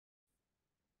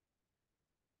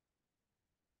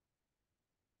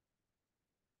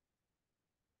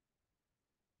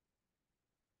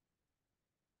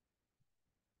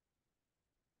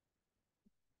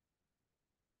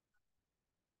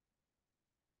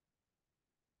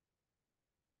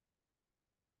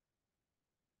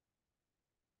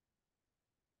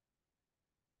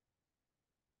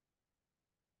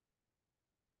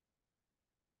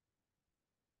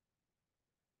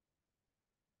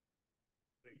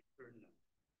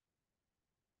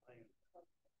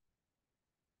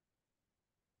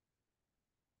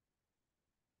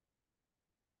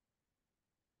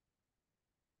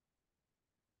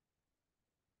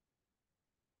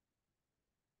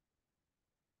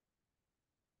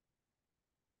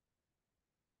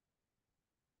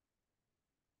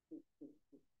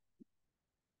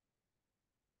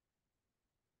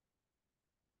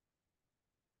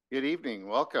Good evening.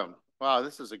 Welcome. Wow,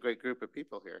 this is a great group of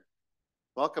people here.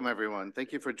 Welcome, everyone.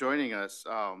 Thank you for joining us.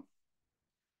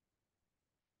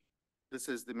 This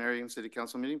is the Marion City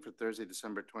Council meeting for Thursday,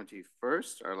 December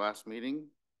 21st, our last meeting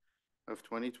of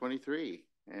 2023.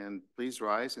 And please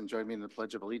rise and join me in the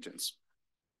Pledge of Allegiance.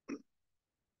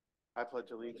 I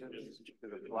pledge allegiance to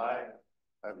the flag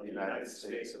of the United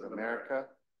States of America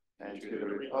and to the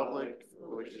republic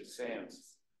for which it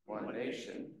stands, one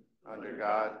nation, under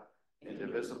God,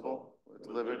 indivisible, with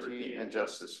liberty and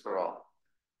justice for all.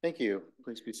 Thank you.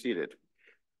 Please be seated.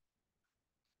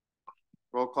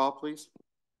 Roll call, please.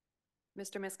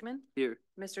 Mr. Miskman? Here.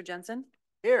 Mr. Jensen?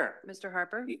 Here. Mr.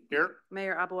 Harper? Here.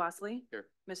 Mayor Abu-Wasley? Here.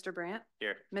 Mr. Brandt?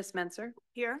 Here. Ms. Menser?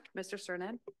 Here. Mr.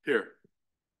 Cerned? Here.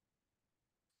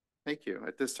 Thank you.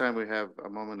 At this time, we have a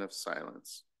moment of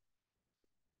silence.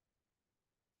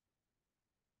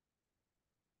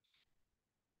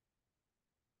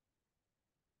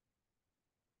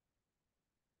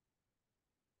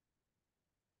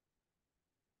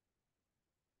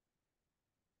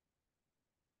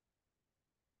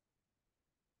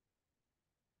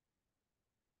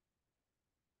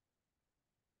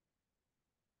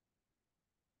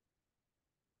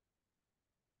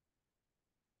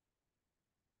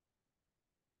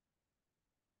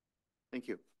 Thank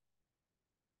you.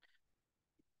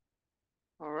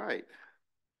 All right.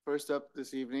 First up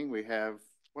this evening, we have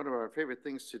one of our favorite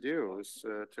things to do is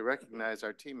to recognize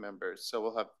our team members. So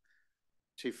we'll have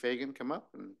Chief Fagan come up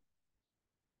and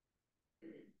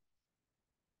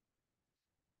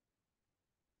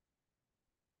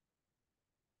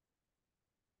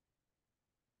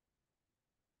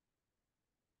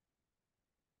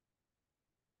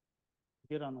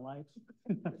get on the lights.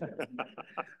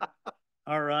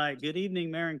 All right, good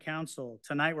evening, Mayor and Council.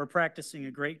 Tonight we're practicing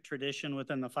a great tradition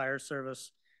within the fire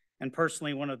service and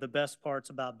personally one of the best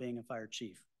parts about being a fire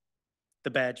chief,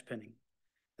 the badge pinning.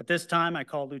 At this time, I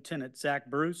call Lieutenant Zach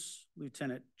Bruce,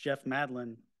 Lieutenant Jeff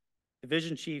Madlin,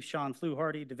 Division Chief Sean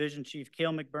Fluharty, Division Chief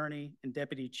Cale McBurney, and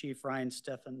Deputy Chief Ryan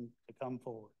Steffen to come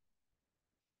forward.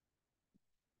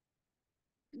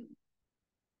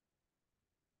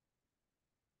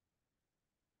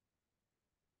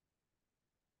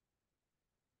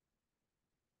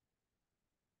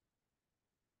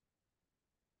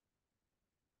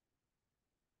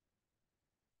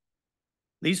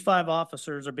 These 5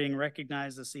 officers are being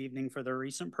recognized this evening for their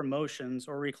recent promotions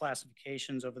or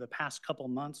reclassifications over the past couple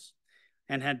months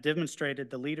and had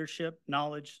demonstrated the leadership,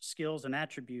 knowledge, skills, and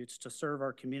attributes to serve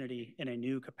our community in a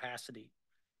new capacity.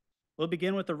 We'll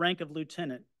begin with the rank of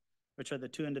lieutenant, which are the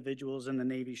 2 individuals in the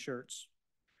Navy shirts.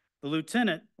 The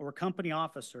lieutenant, or company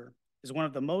officer, is one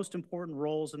of the most important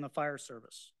roles in the fire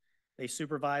service. They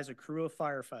supervise a crew of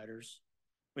firefighters,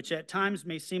 which at times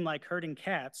may seem like herding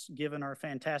cats given our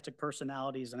fantastic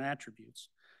personalities and attributes.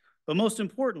 But most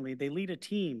importantly, they lead a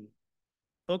team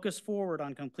focused forward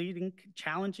on completing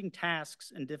challenging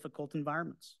tasks in difficult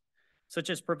environments, such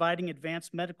as providing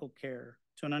advanced medical care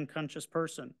to an unconscious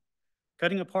person,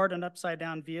 cutting apart an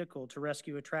upside-down vehicle to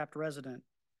rescue a trapped resident,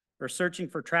 or searching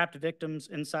for trapped victims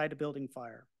inside a building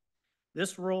fire.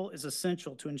 This role is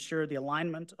essential to ensure the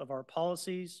alignment of our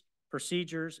policies,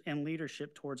 procedures, and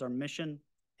leadership towards our mission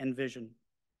and vision.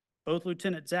 Both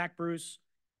Lieutenant Zach Bruce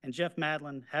and Jeff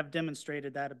Madlin have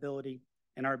demonstrated that ability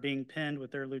and are being pinned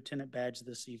with their lieutenant badge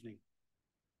this evening.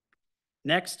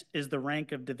 Next is the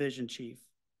rank of Division Chief,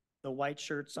 the white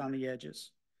shirts on the edges.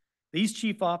 These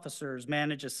chief officers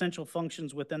manage essential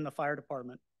functions within the fire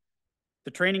department,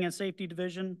 the Training and Safety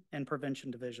Division and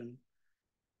Prevention Division.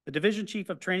 The Division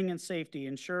Chief of Training and Safety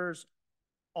ensures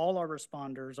all our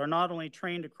responders are not only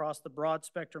trained across the broad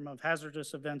spectrum of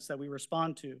hazardous events that we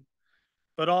respond to,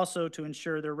 but also to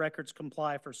ensure their records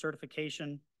comply for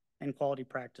certification and quality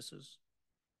practices.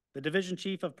 The Division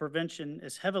Chief of Prevention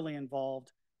is heavily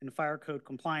involved in fire code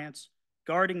compliance,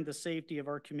 guarding the safety of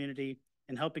our community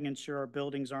and helping ensure our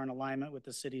buildings are in alignment with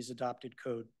the city's adopted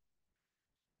code.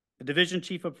 The Division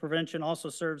Chief of Prevention also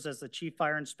serves as the Chief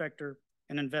Fire Inspector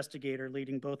and Investigator,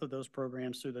 leading both of those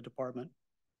programs through the department.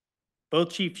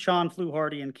 Both Chief Sean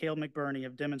Fluharty and Cale McBurney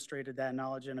have demonstrated that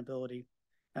knowledge and ability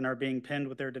and are being pinned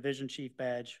with their Division Chief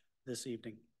badge this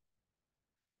evening.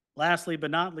 Lastly,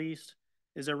 but not least,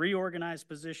 is a reorganized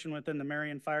position within the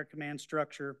Marion Fire Command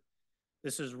structure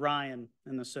This is Ryan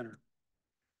in the center.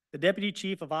 The Deputy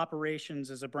Chief of Operations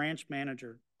is a branch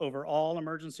manager over all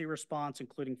emergency response,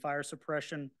 including fire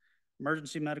suppression,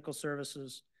 emergency medical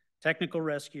services, technical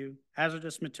rescue,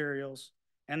 hazardous materials,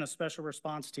 and the Special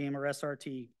Response Team, or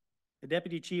SRT. The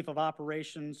Deputy Chief of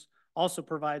Operations also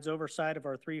provides oversight of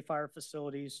our 3 fire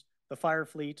facilities, the fire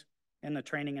fleet, and the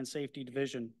Training and Safety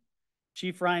Division.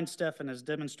 Chief Ryan Steffen has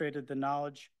demonstrated the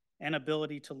knowledge and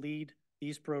ability to lead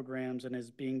these programs and is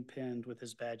being pinned with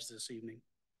his badge this evening.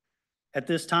 At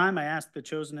this time, I ask the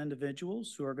chosen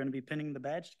individuals who are going to be pinning the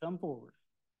badge to come forward.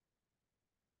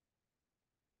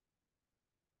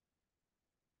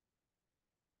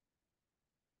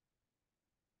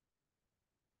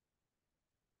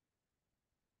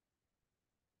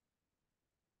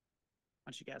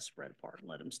 Why don't you guys spread apart and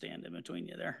let them stand in between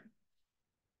you there.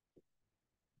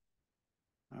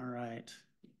 All right,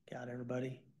 got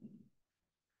everybody?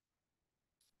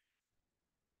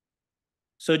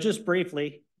 So just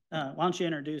briefly, why don't you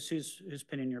introduce who's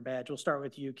pinning your badge? We'll start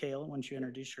with you, Kayla. Why don't you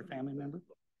introduce your family member?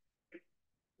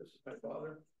 This is my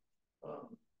father.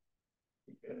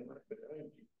 He pinned my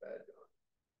badge on.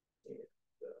 And,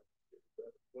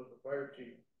 was the fire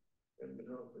chief and been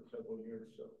known for several years.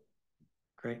 So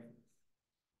Great.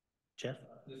 Jeff?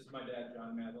 This is my dad,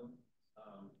 John Madlin,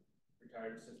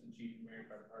 retired assistant chief of Marion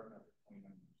Fire Department after 29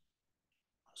 years.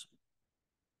 Awesome.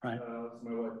 Right. This is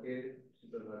my wife, Katie. She's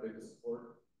been my biggest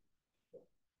support.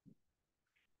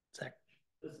 Zach?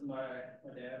 This is my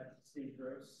dad, Steve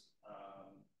Gross.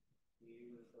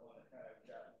 He was the one that kind of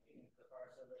got me into the fire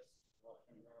service, watched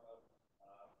him grow up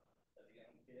as a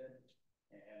young kid,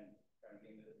 and kind of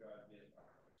gave me the drive to be a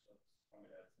firefighter. So it's my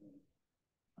dad's name.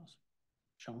 Awesome.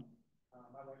 Sean?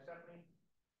 My wife, Stephanie.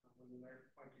 We've been married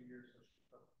for 22 years, so she's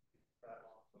that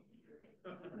long.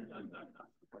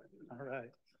 All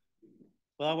right.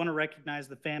 Well, I want to recognize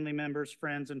the family members,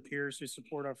 friends, and peers who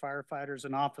support our firefighters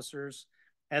and officers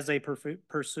as they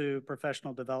pursue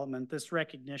professional development. This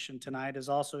recognition tonight is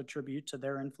also a tribute to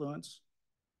their influence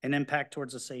and impact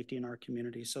towards the safety in our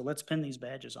community. So let's pin these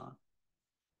badges on.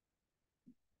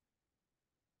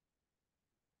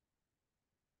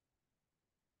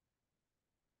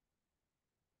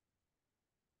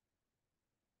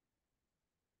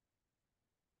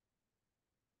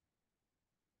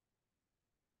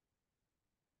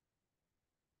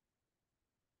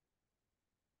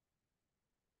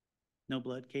 No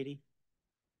blood, Katie?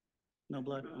 No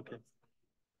blood? Okay.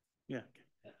 Yeah.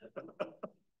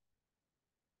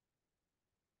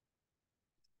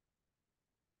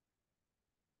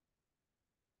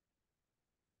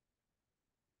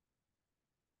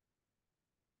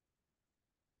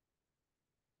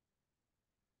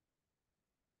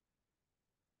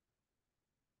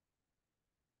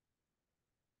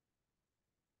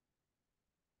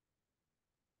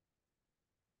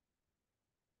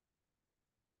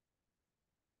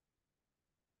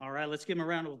 All right, let's give him a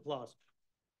round of applause.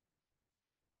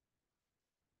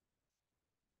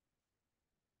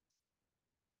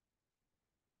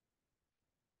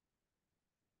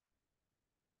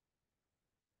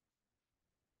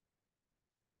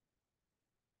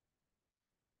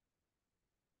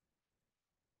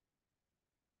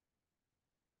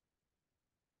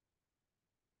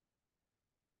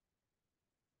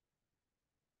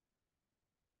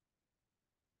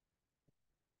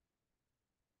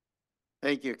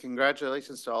 Thank you.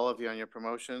 Congratulations to all of you on your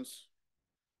promotions.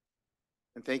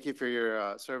 And thank you for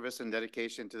your service and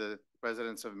dedication to the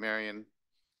residents of Marion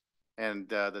and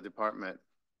the department.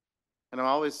 And I'm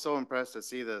always so impressed to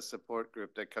see the support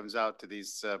group that comes out to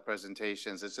these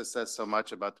presentations. It just says so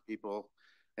much about the people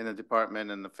in the department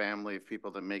and the family of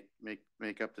people that make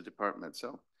up the department.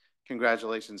 So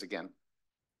congratulations again.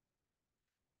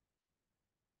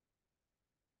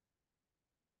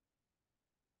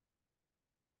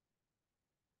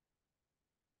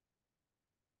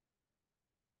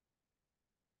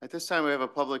 At this time, we have a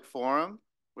public forum,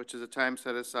 which is a time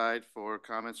set aside for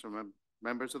comments from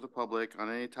members of the public on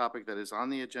any topic that is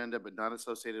on the agenda but not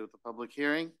associated with the public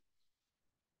hearing.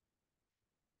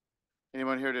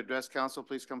 Anyone here to address council,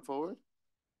 please come forward.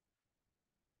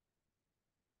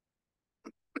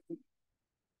 Is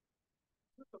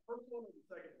this the first one or the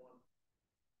second one?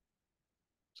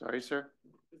 Sorry, sir.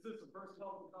 Is this the first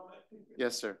public comment?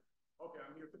 Yes, sir. Okay,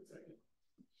 I'm here for the second.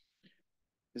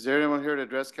 Is there anyone here to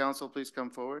address council? Please come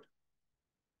forward.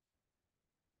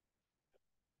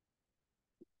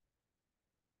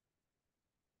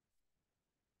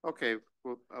 Okay,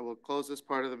 I will close this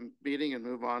part of the meeting and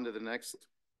move on to the next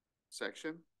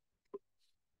section.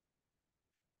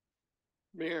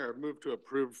 Mayor, move to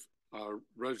approve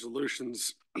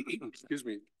resolutions, excuse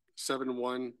me,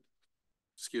 7-1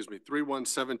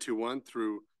 31721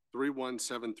 through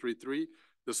 31733.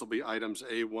 This will be items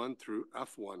A1 through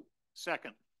F1.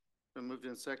 Second. Been moved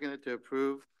and seconded to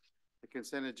approve the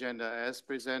consent agenda as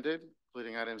presented,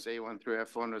 including items A1 through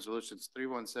F1, resolutions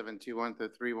 31721 through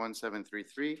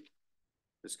 31733.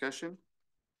 Discussion?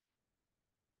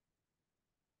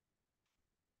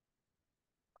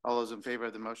 All those in favor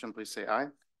of the motion, please say aye.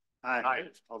 Aye.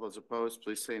 All those opposed,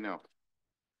 please say no.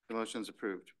 The motion is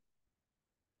approved.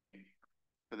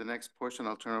 For the next portion,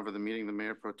 I'll turn over the meeting to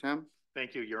Mayor Pro Tem.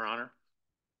 Thank you, Your Honor.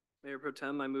 Mayor Pro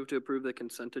Tem, I move to approve the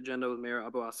consent agenda with Mayor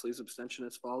Abu-Asley's abstention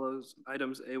as follows.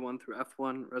 Items A1 through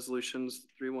F1, resolutions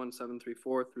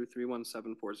 31734 through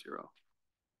 31740.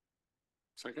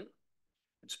 Second.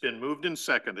 It's been moved and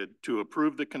seconded to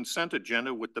approve the consent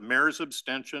agenda with the mayor's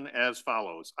abstention as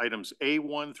follows. Items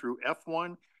A1 through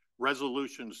F1,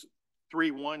 resolutions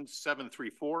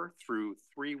 31734 through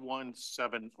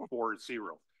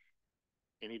 31740.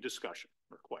 Any discussion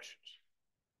or questions?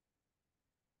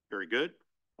 Very good.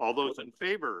 All those in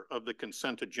favor of the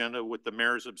consent agenda with the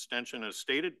mayor's abstention as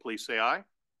stated, please say aye.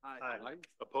 Aye.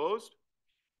 Opposed?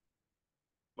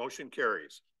 Motion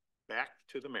carries. Back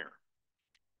to the mayor.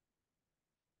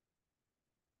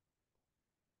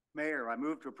 Mayor, I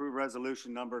move to approve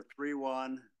resolution number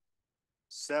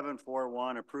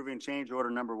 31741, approving change order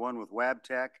number 1 with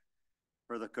Wabtec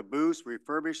for the caboose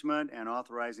refurbishment and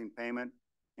authorizing payment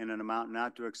in an amount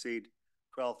not to exceed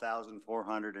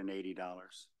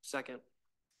 $12,480. Second.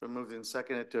 Been moved and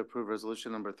seconded to approve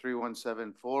resolution number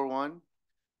 31741,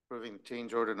 approving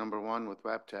change order number 1 with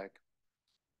Wabtec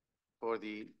for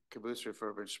the caboose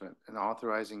refurbishment and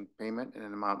authorizing payment in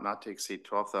an amount not to exceed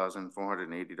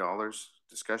 $12,480.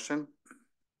 Discussion?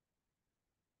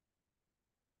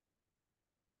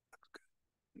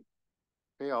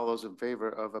 Okay, all those in favor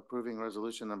of approving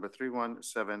resolution number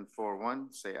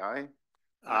 31741, say aye.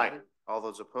 Aye. All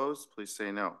those opposed, please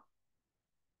say no.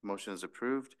 Motion is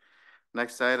approved.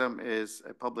 Next item is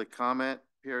a public comment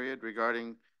period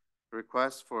regarding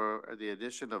request for the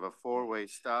addition of a 4-way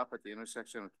stop at the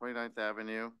intersection of 29th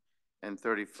Avenue and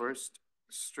 31st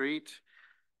Street.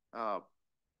 Do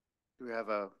we have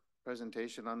a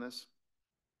presentation on this?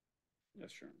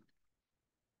 Yes, sure.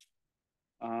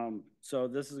 So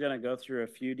this is going to go through a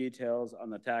few details on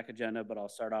the TAC agenda, but I'll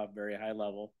start off very high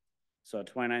level. So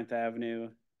 29th Avenue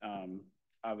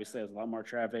obviously has a lot more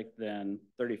traffic than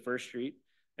 31st Street,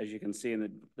 as you can see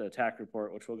in the TAC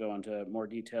report, which we'll go into more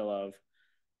detail of.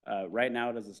 Right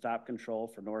now, it is a stop control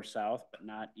for north-south, but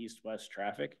not east-west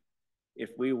traffic.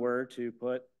 If we were to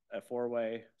put a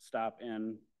 4-way stop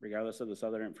in, regardless of this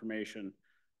other information,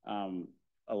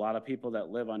 a lot of people that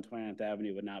live on 29th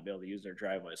Avenue would not be able to use their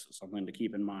driveway, so something to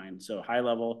keep in mind. So high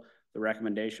level, the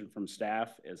recommendation from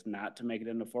staff is not to make it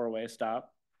into 4-way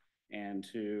stop and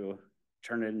to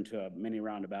turn it into a mini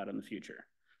roundabout in the future.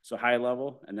 So high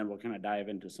level, and then we'll kind of dive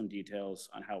into some details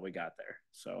on how we got there.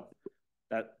 So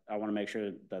that I want to make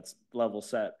sure that's level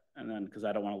set, and then because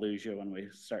I don't want to lose you when we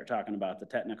start talking about the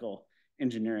technical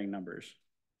engineering numbers.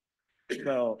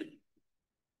 So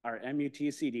our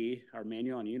MUTCD, our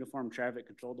manual and uniform traffic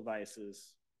control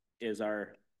devices, is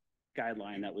our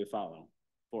guideline that we follow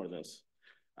for this.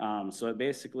 So it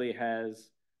basically has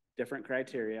different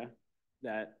criteria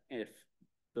that if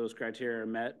those criteria are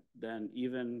met, then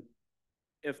even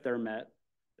if they're met,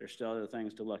 there's still other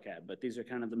things to look at. But these are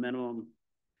kind of the minimum.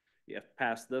 You have to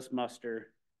pass this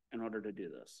muster in order to do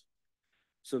this.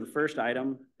 So the first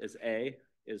item is A,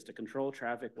 is to control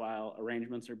traffic while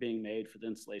arrangements are being made for the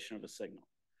installation of a signal.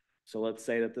 So let's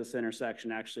say that this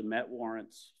intersection actually met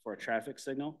warrants for a traffic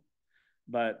signal,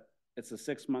 but it's a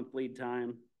 6-month lead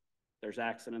time. There's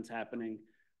accidents happening.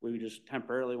 We just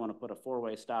temporarily want to put a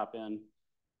 4-way stop in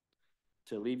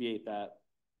to alleviate that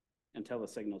until the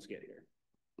signals get here.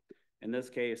 In this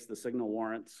case, the signal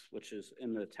warrants, which is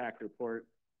in the TAC report,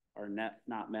 are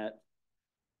not met.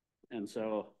 And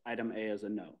so item A is a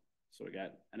no. So we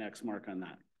got an X mark on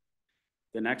that.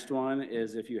 The next one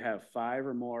is if you have 5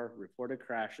 or more reported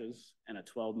crashes in a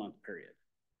 12-month period.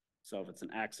 So if it's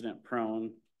an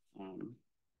accident-prone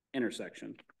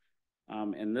intersection.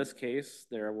 In this case,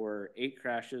 there were 8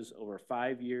 crashes over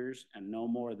 5 years and no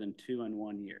more than 2 in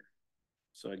 1 year.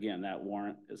 So again, that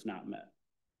warrant is not met.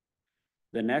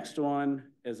 The next one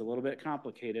is a little bit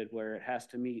complicated where it has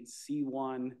to meet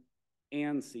C1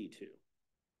 and C2.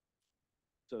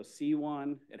 So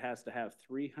C1, it has to have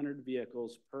 300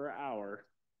 vehicles per hour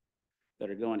that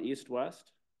are going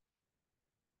east-west,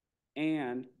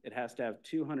 and it has to have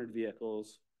 200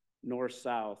 vehicles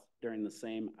north-south during the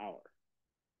same hour.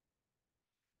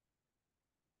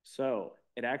 So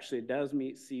it actually does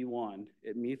meet C1.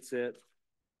 It meets it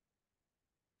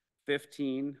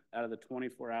 15 out of the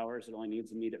 24 hours, it only needs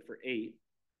to meet it for 8.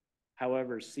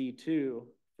 However, C2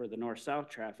 for the north-south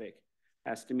traffic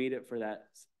has to meet it for that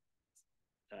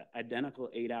identical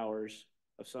 8 hours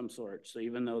of some sort. So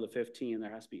even though the 15,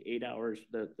 there has to be 8 hours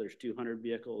that there's 200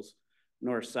 vehicles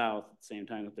north-south at the same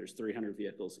time that there's 300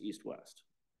 vehicles east-west.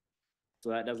 So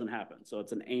that doesn't happen. So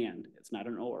it's an and, it's not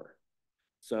an or.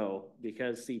 So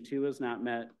because C2 is not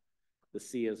met, the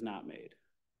C is not made.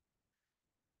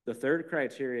 The third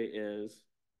criteria is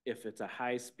if it's a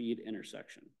high-speed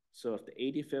intersection. So if the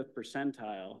 85th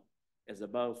percentile is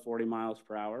above 40 miles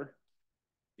per hour,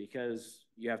 because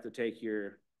you have to take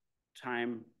your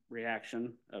time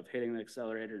reaction of hitting the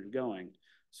accelerator and going.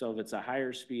 So if it's a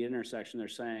higher speed intersection, they're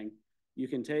saying you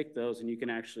can take those and you can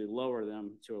actually lower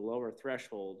them to a lower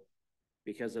threshold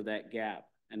because of that gap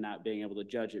and not being able to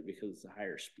judge it because it's a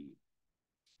higher speed.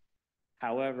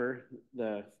 However,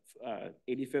 the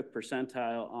 85th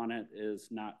percentile on it is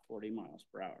not 40 miles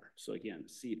per hour. So again,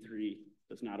 C3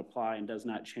 does not apply and does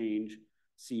not change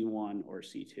C1 or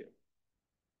C2.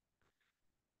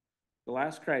 The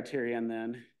last criterion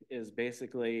then is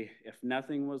basically if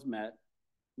nothing was met,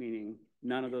 meaning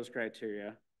none of those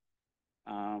criteria,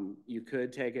 you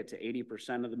could take it to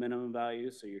 80% of the minimum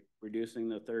value. So you're reducing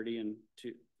the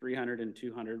 300 and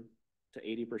 200 to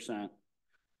 80%.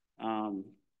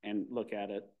 And look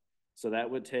at it. So that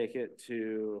would take it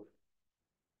to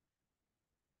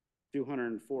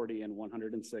 240 and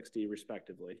 160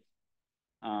 respectively.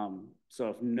 So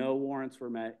if no warrants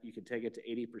were met, you could take it to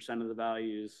 80% of the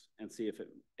values and see if it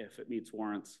meets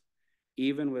warrants.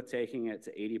 Even with taking it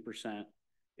to 80%,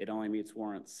 it only meets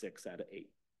warrants 6 out of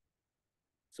 8.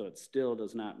 So it still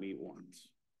does not meet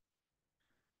warrants.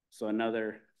 So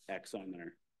another X on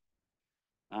there.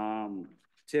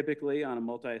 Typically on a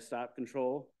multi-stop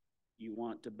control, you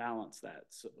want to balance that.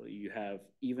 So you have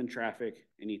even traffic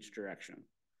in each direction.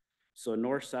 So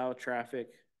north-south traffic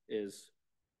is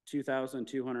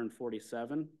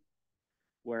 2,247,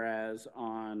 whereas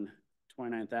on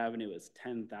 29th Avenue is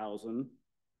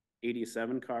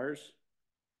 10,087 cars.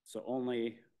 So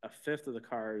only a fifth of the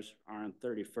cars are on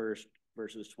 31st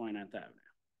versus 29th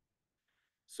Avenue.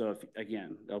 So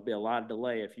again, there'll be a lot of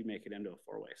delay if you make it into a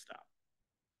 4-way stop.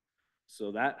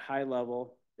 So that high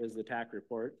level is the TAC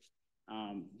report.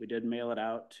 We did mail it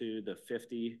out to the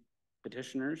 50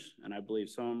 petitioners, and I believe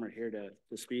some of them are here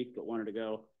to speak, but wanted to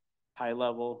go high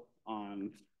level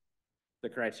on the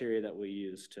criteria that we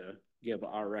use to give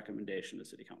our recommendation to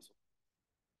City Council.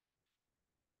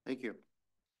 Thank you.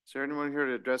 Is there anyone here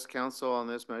to address council on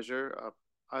this measure,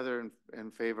 either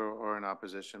in favor or in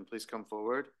opposition? Please come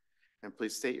forward and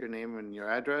please state your name and your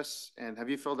address. And have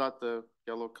you filled out the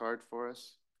yellow card for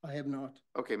us? I have not.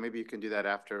 Okay, maybe you can do that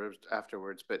afterwards,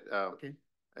 but Okay.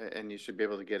 And you should be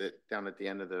able to get it down at the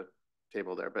end of the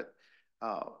table there. But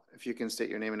if you can state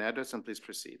your name and address, and please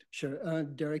proceed. Sure.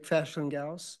 Derek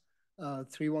Fashling-Gauss,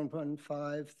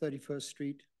 3115 31st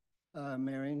Street,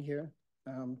 Marion here.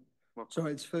 So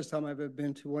it's the first time I've ever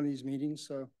been to one of these meetings,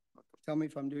 so tell me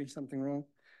if I'm doing something wrong.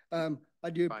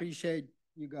 I do appreciate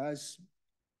you guys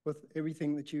with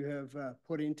everything that you have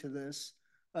put into this.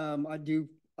 I do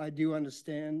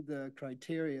understand the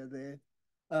criteria there,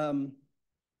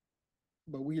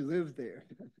 but we live there,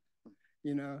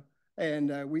 you know,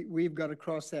 and we've got to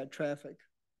cross that traffic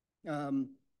from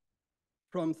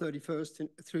 31st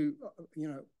through, you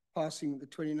know, passing the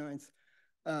 29th.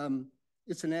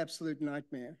 It's an absolute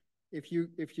nightmare. If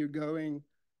you're going,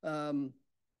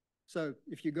 so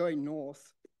if you're going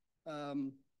north,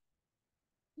 so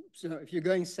if you're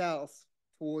going south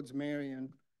towards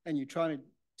Marion and you're trying to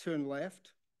turn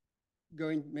left,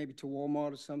 going maybe to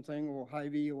Walmart or something, or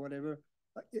Hy-Vee or whatever,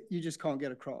 you just can't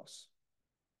get across.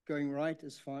 Going right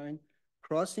is fine.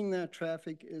 Crossing that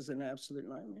traffic is an absolute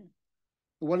nightmare.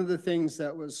 One of the things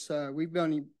that was, we've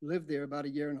only lived there about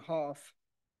 1.5 years.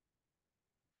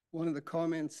 One of the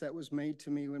comments that was made to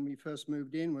me when we first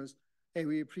moved in was, hey,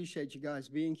 we appreciate you guys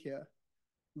being here,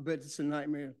 but it's a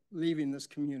nightmare leaving this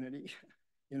community,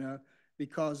 you know,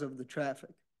 because of the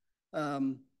traffic. I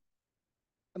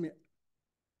mean,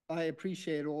 I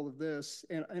appreciate all of this.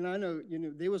 And I know, you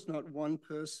know, there was not one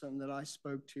person that I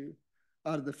spoke to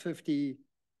out of the 50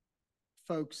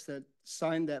 folks that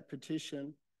signed that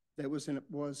petition that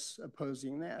was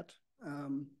opposing that,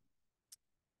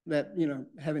 that, you know,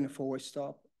 having a 4-way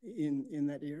stop in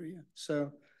that area.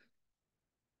 So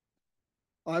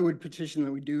I would petition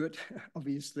that we do it,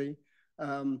 obviously.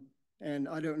 And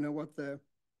I don't know what the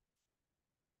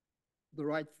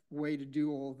right way to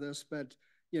do all this, but,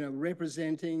 you know,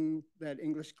 representing that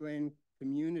English Glen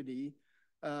community,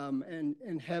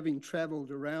 and having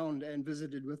traveled around and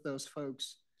visited with those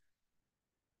folks,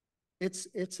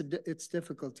 it's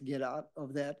difficult to get out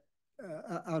of that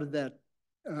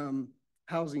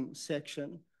housing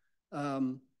section.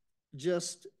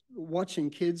 Just watching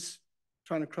kids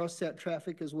trying to cross that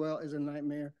traffic as well is a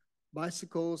nightmare.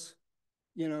 Bicycles,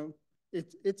 you know,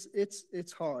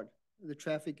 it's hard. The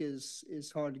traffic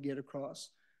is hard to get across.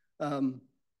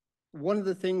 One of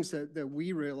the things that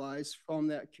we realize from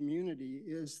that community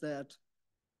is that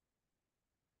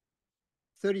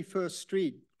 31st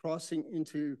Street crossing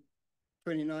into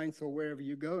 29th or wherever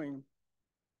you're going,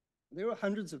 there are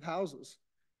hundreds of houses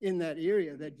in that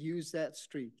area that use that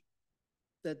street.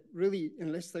 That really,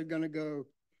 unless they're going to go,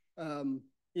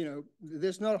 you know,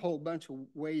 there's not a whole bunch of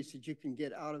ways that you can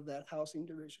get out of that housing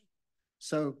division.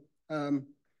 So,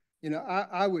 you know,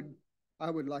 I would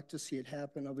like to see it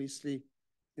happen. Obviously,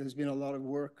 there's been a lot of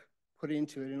work put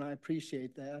into it, and I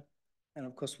appreciate that. And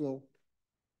of course, we'll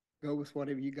go with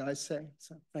whatever you guys say.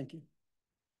 So, thank you.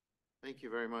 Thank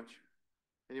you very much.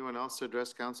 Anyone else to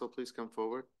address council, please come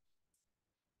forward.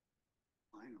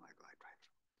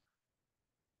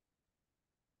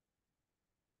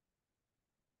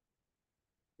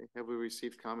 Have we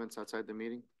received comments outside the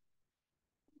meeting?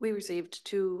 We received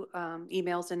two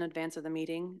emails in advance of the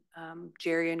meeting.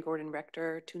 Jerry and Gordon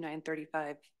Rector,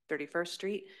 2935 31st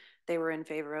Street. They were in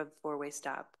favor of four-way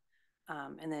stop.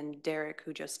 And then Derek,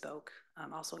 who just spoke,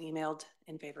 also emailed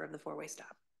in favor of the four-way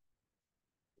stop.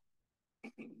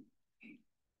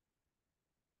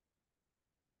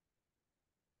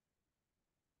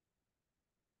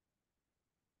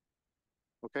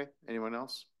 Okay, anyone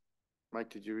else? Mike,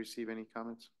 did you receive any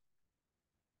comments?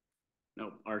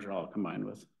 No, ours are all combined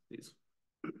with these.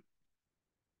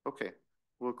 Okay,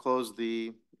 we'll close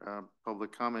the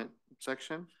public comment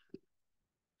section.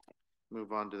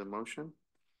 Move on to the motion.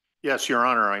 Yes, Your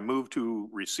Honor, I move to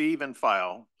receive and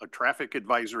file a Traffic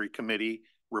Advisory Committee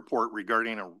report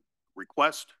regarding a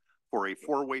request for a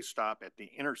four-way stop at the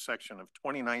intersection of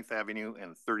 29th Avenue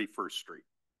and 31st Street.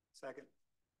 Second.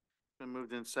 Been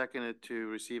moved and seconded to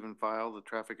receive and file the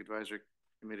Traffic Advisory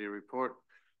Committee report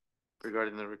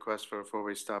regarding the request for a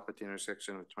four-way stop at the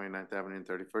intersection of 29th Avenue and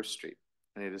 31st Street.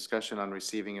 Any discussion on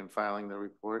receiving and filing the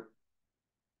report?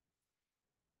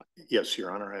 Yes,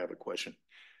 Your Honor, I have a question.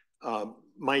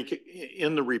 Mike,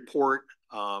 in the report,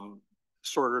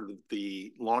 sort of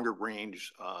the longer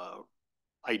range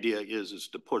idea is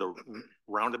to put a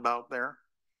roundabout there.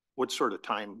 What sort of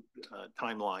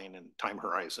timeline and time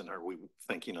horizon are we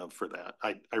thinking of for that?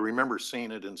 I remember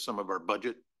seeing it in some of our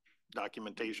budget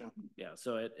documentation. Yeah,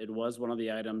 so it was one of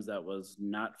the items that was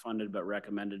not funded, but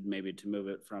recommended maybe to move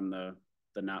it from the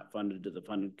not funded to the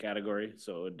funded category.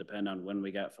 So it would depend on when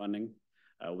we got funding.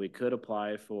 We could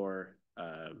apply for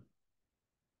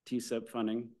TSIP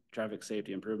funding, Traffic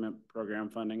Safety Improvement Program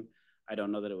funding. I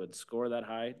don't know that it would score that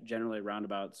high. Generally,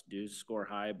 roundabouts do score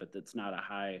high, but it's not a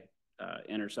high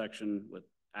intersection with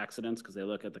accidents because they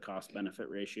look at the cost-benefit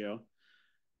ratio.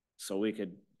 So we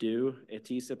could do a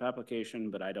TSIP application,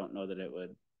 but I don't know that it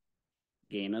would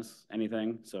gain us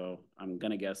anything. So I'm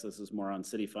gonna guess this is more on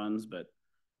city funds, but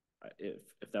if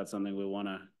that's something we want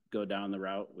to go down the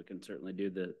route, we can certainly do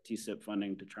the TSIP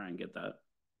funding to try and get that.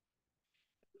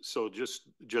 So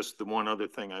just the one other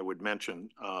thing I would mention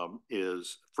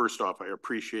is, first off, I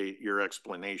appreciate your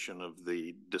explanation of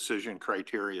the decision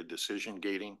criteria, decision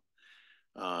gating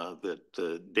that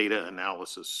the data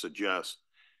analysis suggests,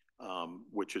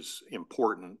 which is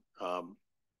important.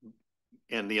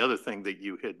 And the other thing that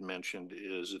you had mentioned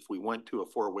is if we went to a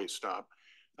four-way stop,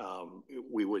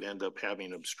 we would end up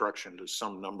having obstruction to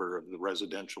some number of the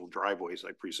residential driveways.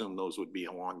 I presume those would be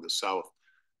along the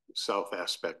south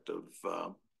aspect of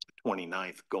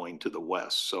 29th going to the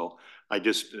west. So I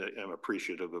just am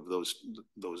appreciative of those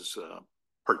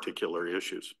particular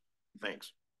issues.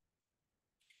 Thanks.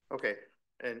 Okay,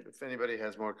 and if anybody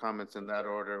has more comments in that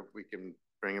order, we can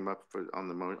bring them up on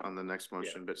the next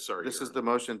motion. Yeah, but sorry, this is the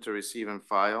motion to receive and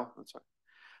file. I'm sorry.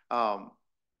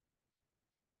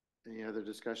 Any other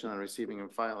discussion on receiving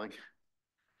and filing?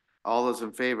 All those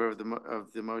in favor of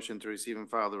the motion to receive and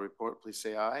file the report, please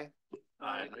say aye.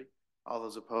 Aye. All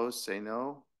those opposed, say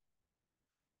no.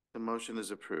 The motion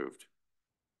is approved.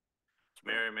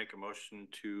 Mayor, I make a motion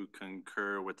to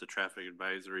concur with the Traffic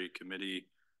Advisory Committee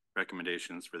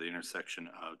recommendations for the intersection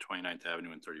of 29th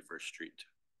Avenue and 31st Street.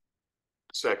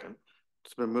 Second.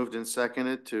 It's been moved and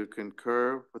seconded to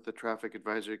concur with the Traffic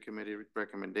Advisory Committee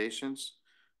recommendations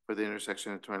for the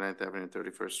intersection of 29th Avenue and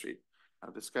 31st Street.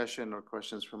 Discussion or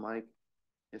questions for Mike?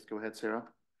 Yes, go ahead, Sarah.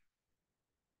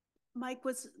 Mike,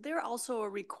 was there also a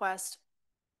request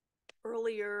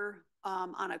earlier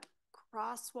on a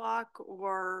crosswalk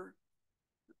or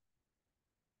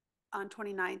on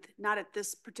 29th, not at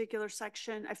this particular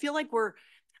section. I feel like we're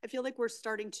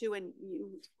starting to, and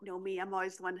you know me, I'm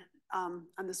always the one on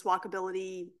this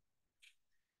walkability,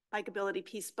 bikeability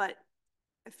piece, but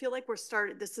I feel like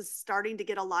this is starting to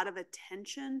get a lot of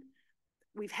attention.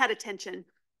 We've had attention,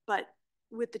 but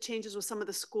with the changes with some of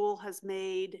the school has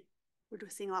made, we're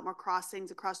seeing a lot more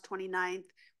crossings across 29th.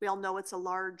 We all know it's a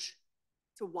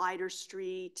wider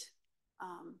street.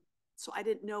 So I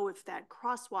didn't know if that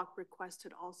crosswalk request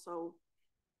had also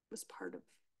was part of.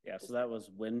 Yeah, so that was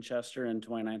Winchester and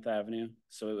 29th Avenue.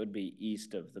 So it would be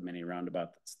east of the mini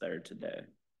roundabout that's there today.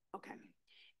 Okay.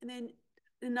 And then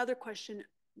another question,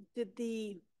 did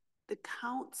the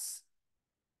counts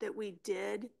that we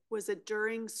did, was it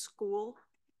during school?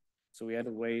 So we had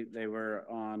to wait. They were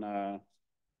on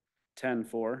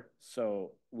 10-4.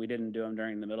 So we didn't do them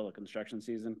during the middle of construction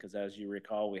season because, as you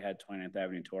recall, we had 29th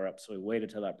Avenue tore up. So we waited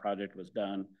till that project was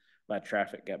done, let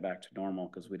traffic get back to normal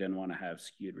because we didn't want to have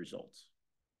skewed results.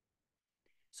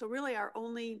 So really our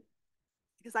only,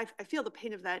 because I feel the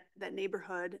pain of that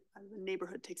neighborhood. The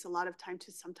neighborhood takes a lot of time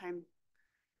to sometime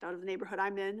out of the neighborhood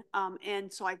I'm in.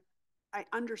 And so I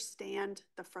understand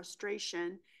the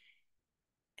frustration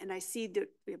and I see the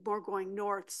more going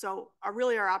north. So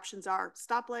our options are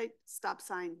stoplight, stop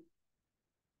sign,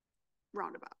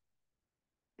 roundabout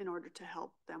in order to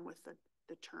help them with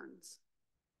the turns.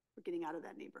 We're getting out of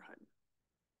that neighborhood.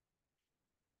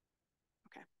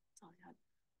 Okay, that's all I had.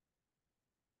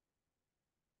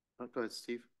 Go ahead,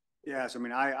 Steve. Yes, I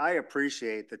mean, I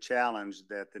appreciate the challenge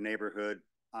that the neighborhood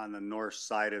on the north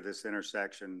side of this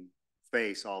intersection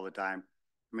face all the time.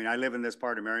 I mean, I live in this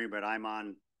part of Marion, but I'm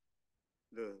on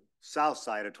the south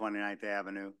side of 29th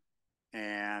Avenue.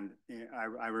 And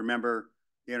I remember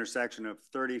the intersection of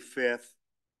 35th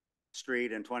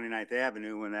Street and 29th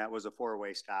Avenue when that was a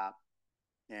four-way stop.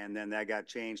 And then that got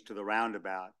changed to the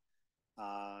roundabout.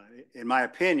 In my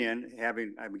opinion,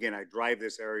 again, I drive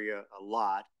this area a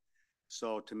lot.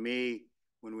 So to me,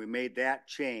 when we made that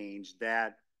change,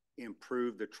 that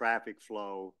improved the traffic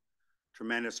flow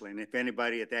tremendously. And if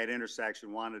anybody at that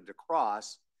intersection wanted to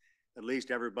cross, at least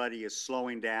everybody is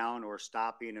slowing down or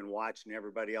stopping and watching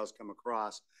everybody else come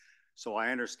across. So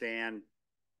I understand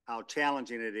how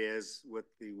challenging it is with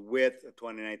the width of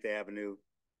 29th Avenue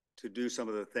to do some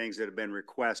of the things that have been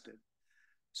requested.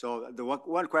 So the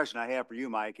one question I have for you,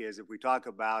 Mike, is if we talk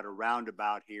about a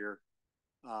roundabout here,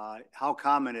 how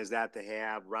common is that to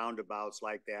have roundabouts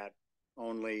like that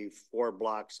only 4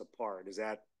 blocks apart? Is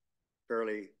that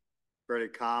fairly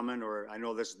common? Or I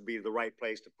know this would be the right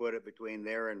place to put it between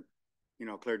there and,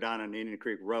 clear down on Indian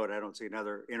Creek Road. I don't see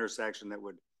another intersection that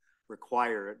would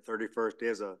require it. 31st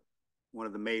is one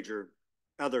of the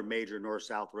other major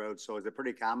north-south roads. So is it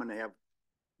pretty common to have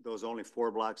those only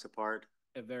 4 blocks apart?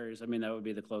 It varies. I mean, that would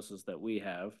be the closest that we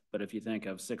have. But if you think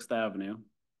of 6th Avenue,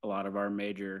 a lot of our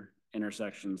major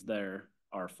intersections there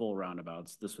are full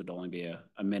roundabouts. This would only be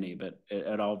a mini, but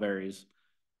it all varies.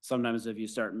 Sometimes if you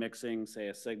start mixing, say,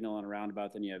 a signal and a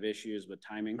roundabout, then you have issues with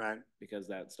timing, right? Because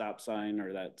that stop sign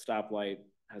or that stoplight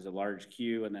has a large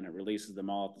queue and then it releases them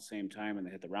all at the same time and they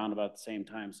hit the roundabout at the same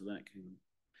time. So then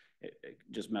it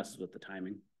just messes with the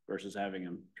timing versus having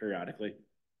them periodically.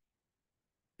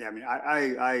 Yeah, I mean,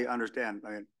 I understand.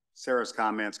 I mean, Sarah's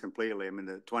comments completely. I mean,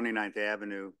 the 29th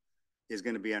Avenue is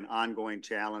going to be an ongoing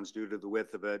challenge due to the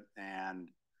width of it. And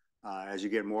as you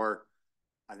get more,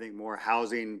 I think, more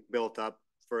housing built up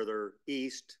further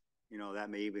east, that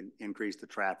may even increase the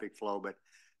traffic flow. But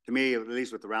to me, at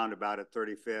least with the roundabout at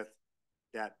 35th,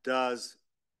 that does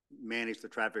manage the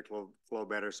traffic flow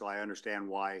better. So I understand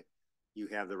why you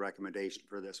have the recommendation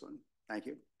for this one. Thank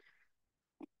you.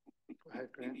 Go ahead,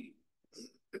 Grant.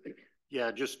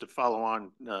 Yeah, just to follow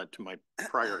on to my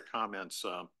prior comments,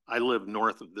 I live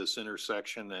north of this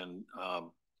intersection and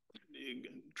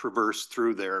traverse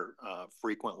through there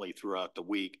frequently throughout the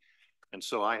week. And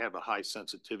so I have a high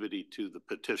sensitivity to the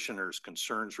petitioner's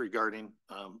concerns regarding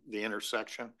the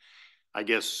intersection. I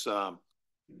guess,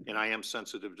 and I am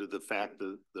sensitive to the fact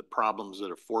that the problems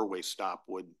that a 4-way stop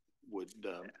would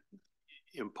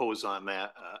impose on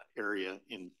that area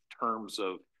in terms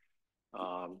of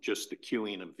just the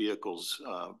queuing of vehicles,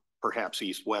 perhaps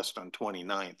east-west on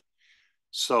 29th.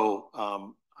 So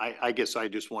I guess I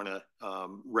just want to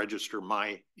register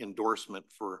my endorsement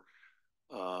for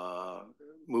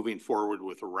moving forward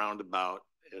with a roundabout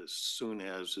as soon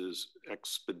as is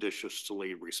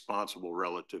expeditiously responsible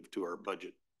relative to our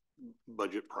budget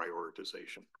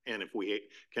prioritization. And if we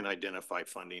can identify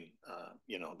funding,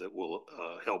 that will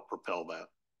help propel that.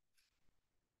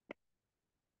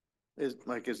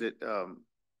 Mike, is it,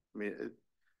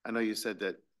 I know you said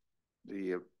that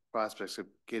the prospects of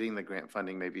getting the grant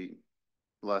funding may be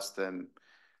less than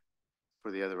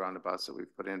for the other roundabouts that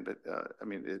we've put in, but, I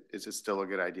mean, is it still a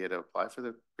good idea to apply for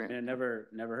the grant? And it never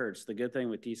hurts. The good thing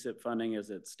with TSIP funding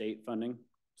is it's state funding.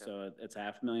 Yeah. So it's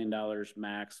 $500,000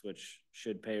 max, which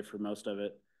should pay for most of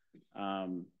it.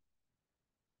 And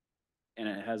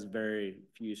it has very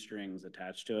few strings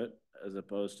attached to it, as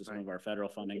opposed to some of our federal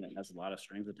funding that has a lot of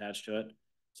strings attached to it.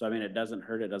 So, I mean, it doesn't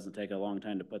hurt. It doesn't take a long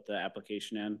time to put the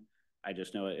application in. I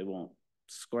just know it won't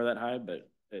score that high, but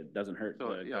it doesn't hurt to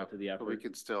go to the So we effort.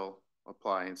 could still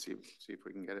apply and see if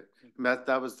we can get it. And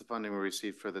that was the funding we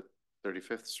received for the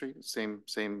 35th Street, same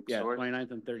Yeah, source?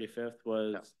 29th and 35th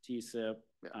was TSIP,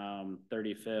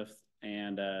 35th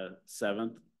and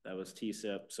 7th, that was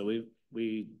TSIP. So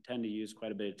we tend to use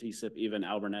quite a bit of TSIP, even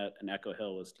Alburnett and Echo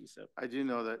Hill was TSIP. I do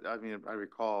know that, I mean, I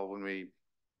recall when we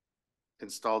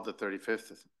installed the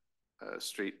 35th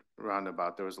Street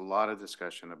roundabout, there was a lot of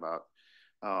discussion about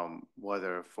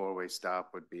whether a four-way stop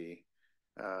would be,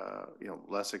 you know,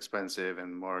 less expensive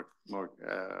and more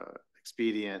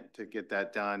expedient to get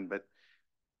that done. But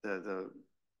the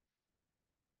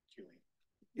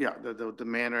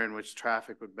manner in which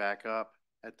traffic would back up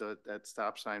at that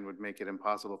stop sign would make it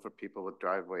impossible for people with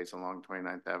driveways along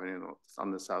 29th Avenue on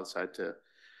the south side to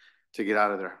get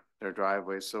out of their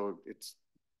driveways. So it's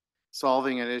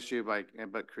solving an issue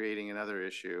but creating another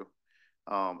issue.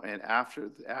 And after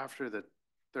the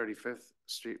 35th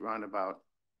Street roundabout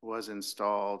was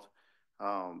installed,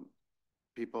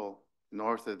 people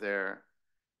north of there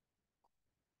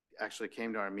actually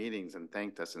came to our meetings and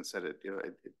thanked us and said it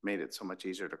made it so much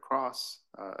easier to cross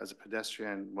as a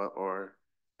pedestrian or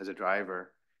as a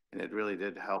driver, and it really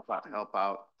did help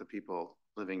out the people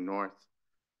living north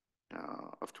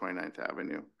of 29th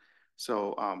Avenue.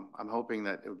 So I'm hoping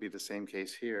that it would be the same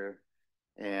case here,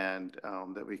 and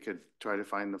that we could try to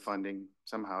find the funding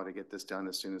somehow to get this done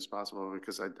as soon as possible,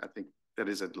 because I think that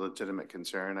is a legitimate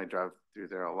concern. I drive through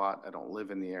there a lot. I don't live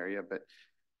in the area, but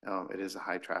it is a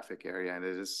high traffic area, and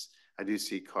I do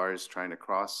see cars trying to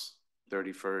cross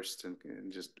 31st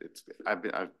and just I've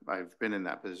been in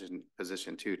that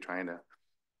position too, trying to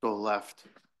go left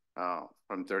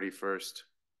from 31st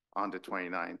onto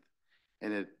 29th.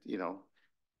 And it, you know,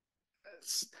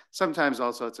 sometimes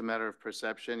also it's a matter of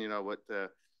perception, you know,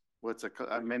 what's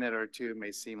a minute or two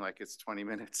may seem like it's 20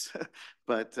 minutes,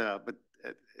 but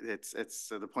it's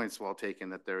the point's well taken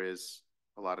that there is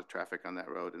a lot of traffic on that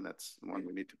road, and that's one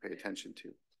we need to pay attention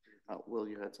to. Will,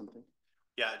 you had something?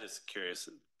 Yeah, just curious,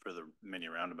 for the mini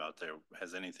roundabout there,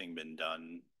 has anything been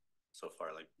done so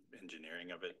far, like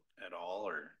engineering of it at all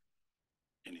or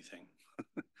anything?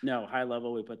 No, high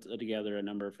level, we put together a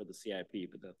number for the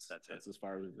CIP, but that's as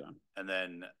far as we've gone. And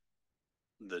then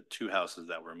the two houses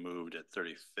that were moved at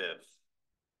 35th,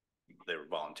 they were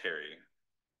voluntary.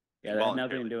 Yeah, that had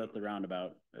nothing to do with the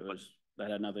roundabout. That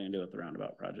had nothing to do with the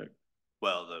roundabout project.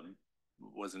 Well,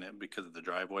 wasn't it because of the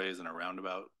driveways and a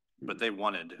roundabout? But they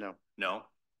wanted. No?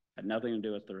 Had nothing to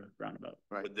do with the roundabout.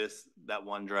 Right. Would that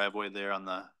one driveway there on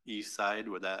the east side,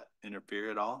 would that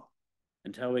interfere at all?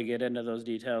 Until we get into those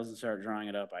details and start drawing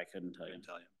it up, I couldn't tell you.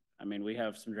 I mean, we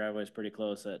have some driveways pretty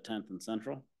close at 10th and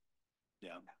Central.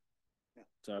 Yeah.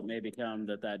 So it may become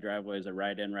that driveway is a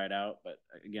right in, right out, but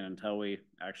again, until we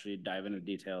actually dive into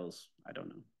details, I don't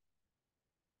know.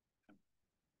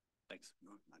 Thanks.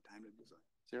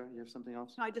 Sarah, you have something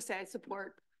else? No, I just say I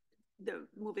support the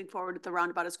moving forward with the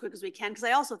roundabout as quick as we can, because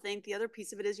I also think the other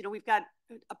piece of it is, you know, we've got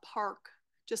a park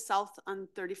just south on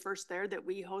 31st there that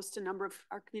we host a number of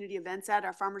our community events at,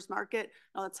 our farmers market.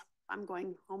 No, I'm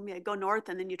going home, yeah, go north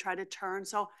and then you try to turn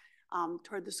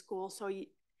toward the school. So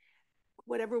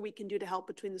whatever we can do to help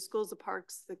between the schools, the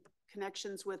parks, the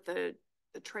connections with the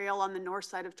trail on the north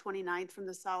side of 29th from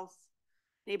the south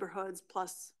neighborhoods,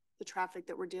 plus the traffic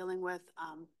that we're dealing with,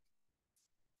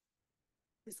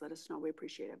 please let us know. We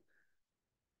appreciate it.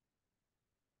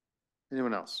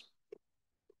 Anyone else?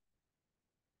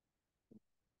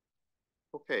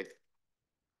 Okay.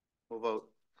 We'll vote.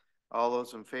 All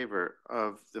those in favor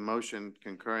of the motion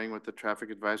concurring with the Traffic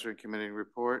Advisory Committee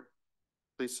report,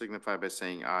 please signify by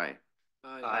saying aye.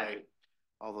 Aye.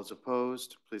 All those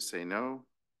opposed, please say no.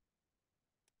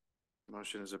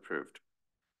 Motion is approved.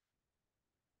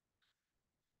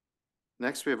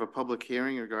 Next, we have a public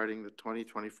hearing regarding the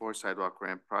 2024 sidewalk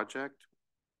ramp project.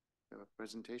 You have a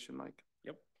presentation, Mike?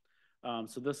 Yep.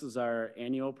 So this is our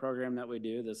annual program that we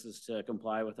do. This is to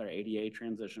comply with our ADA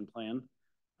transition plan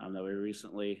that we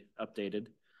recently updated.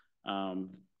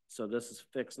 So this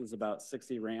fixes about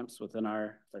 60 ramps within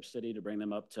our city to bring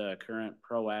them up to current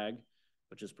PROAG,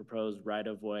 which is proposed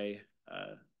right-of-way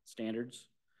standards.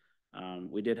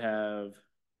 We did have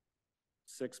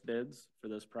 6 bids for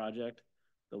this project.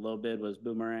 The low bid was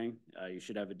Boomerang. You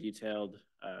should have a detailed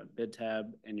bid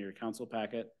tab in your council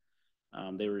packet.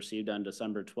 They were received on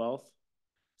December 12th.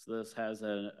 So this has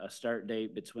a start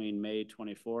date between May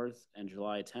 24th and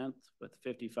July 10th with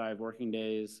 55 working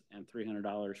days and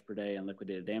 $300 per day in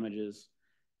liquidated damages.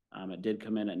 It did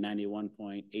come in at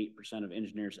 91.8% of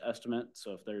engineers' estimate.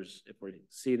 So if we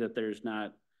see that there's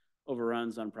not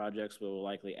overruns on projects, we will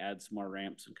likely add some more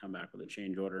ramps and come back with a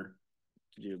change order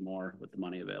to do more with the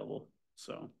money available.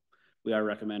 So we are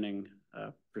recommending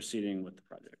proceeding with the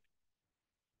project.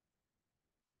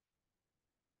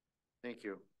 Thank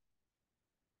you.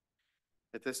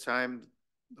 At this time,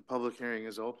 the public hearing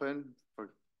is open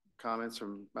for comments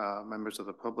from members of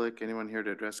the public. Anyone here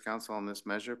to address council on this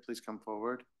measure, please come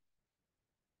forward.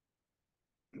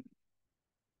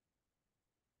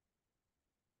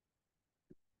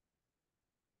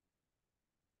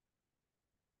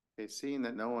 Okay, seeing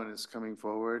that no one is coming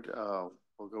forward,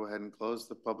 we'll go ahead and close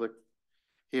the public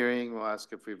hearing. We'll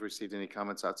ask if we've received any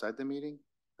comments outside the meeting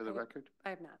for the record. I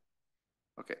have not.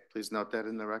 Okay, please note that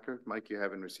in the record. Mike, you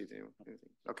haven't received anything.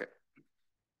 Okay.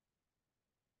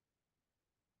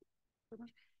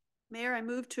 Mayor, I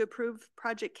move to approve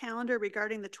project calendar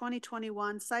regarding the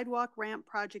 2021 sidewalk ramp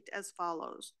project as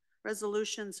follows.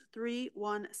 Resolutions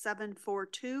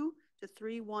 31742 to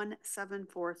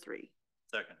 31743.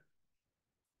 Second.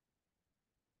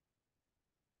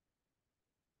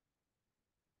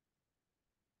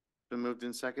 Been moved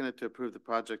and seconded to approve the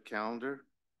project calendar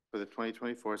for the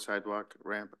 2024 sidewalk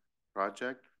ramp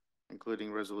project,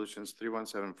 including resolutions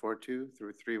 31742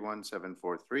 through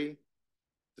 31743.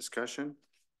 Discussion.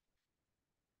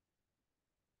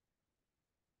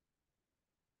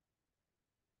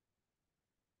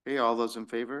 Okay, all those in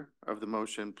favor of the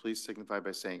motion, please signify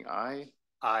by saying aye.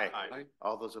 Aye. Aye.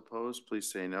 All those opposed, please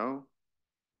say no.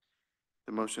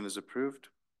 The motion is approved.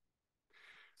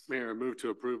 Mayor, I move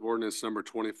to approve ordinance number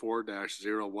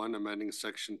 24-01, amending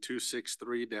section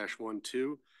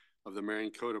 263-12 of the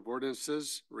Marion Code of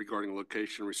Ordinances regarding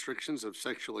location restrictions of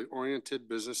sexually oriented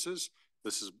businesses.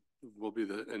 Will be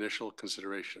the initial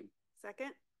consideration.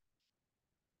 Second.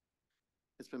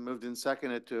 It's been moved and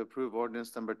seconded to approve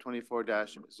ordinance number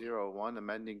 24-01,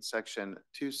 amending section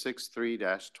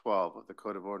 263-12 of the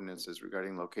Code of Ordinances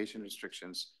regarding location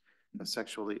restrictions of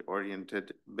sexually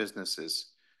oriented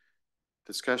businesses.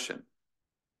 Discussion.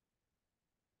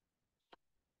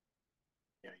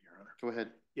 Yeah, Your Honor. Go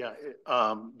ahead. Yeah,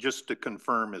 just to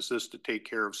confirm, is this to take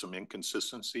care of some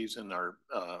inconsistencies in our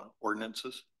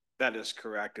ordinances? That is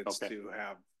correct. It's Okay. to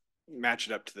match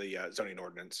it up to the zoning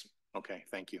ordinance. Okay,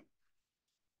 thank you.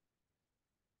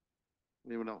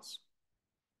 Anyone else?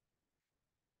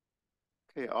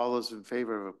 Okay, all those in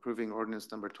favor of approving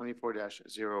ordinance number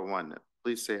 24-01,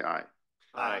 please say aye.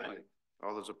 Aye.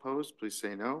 All those opposed, please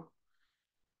say no.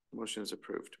 Motion is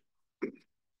approved.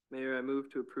 Mayor, I move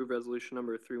to approve resolution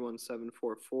number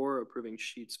 31744, approving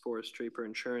Sheets Forest Draper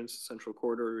Insurance Central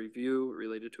Corridor Review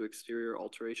related to exterior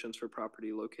alterations for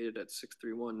property located at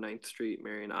 631 9th Street,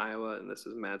 Marion, Iowa, and this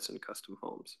is Madsen Custom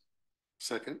Homes.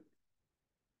 Second.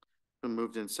 Been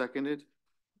moved and seconded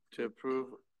to approve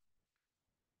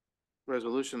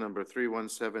resolution number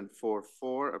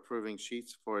 31744, approving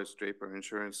Sheets Forest Draper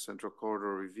Insurance Central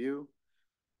Corridor Review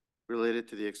related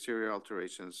to the exterior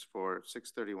alterations for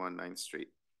 631 9th Street.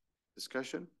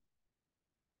 Discussion?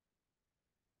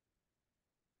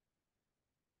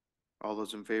 All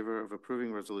those in favor of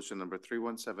approving resolution number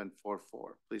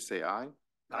 31744, please say aye.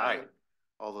 Aye.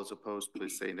 All those opposed,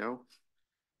 please say no.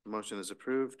 The motion is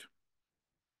approved.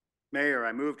 Mayor,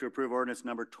 I move to approve ordinance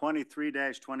number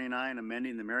 23-29,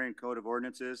 amending the Marion Code of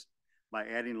Ordinances by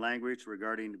adding language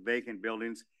regarding vacant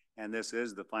buildings, and this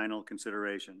is the final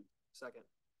consideration. Second.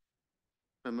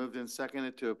 Been moved and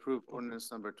seconded to approve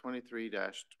ordinance number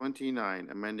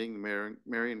 23-29, amending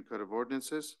Marion Code of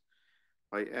Ordinances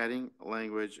by adding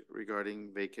language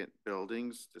regarding vacant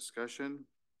buildings. Discussion.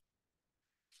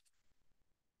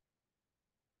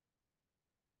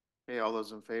 Okay, all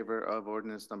those in favor of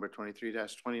ordinance number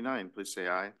 23-29, please say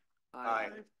aye. Aye.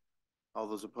 All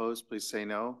those opposed, please say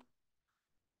no.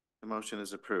 The motion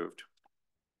is approved.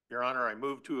 Your Honor, I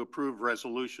move to approve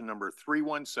resolution number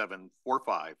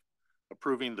 31745,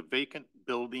 approving the vacant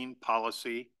building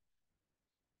policy.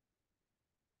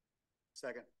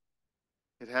 Second.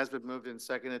 It has been moved and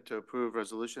seconded to approve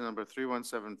resolution number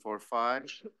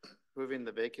 31745, approving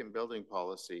the vacant building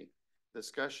policy.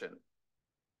 Discussion.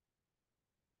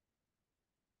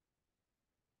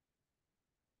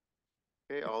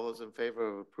 Okay, all those in favor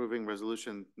of approving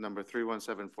resolution number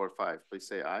 31745, please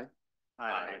say aye.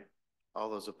 Aye. All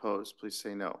those opposed, please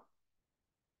say no.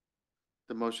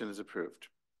 The motion is approved.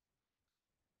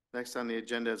 Next on the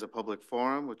agenda is a public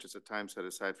forum, which is a time set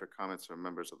aside for comments from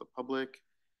members of the public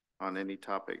on any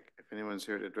topic. If anyone's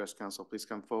here to address council, please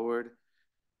come forward.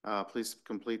 Please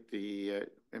complete the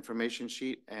information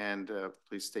sheet and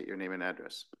please state your name and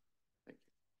address. Thank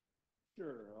you.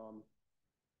 Sure.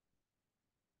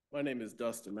 My name is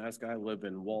Dustin Mask. I live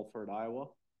in Walford, Iowa.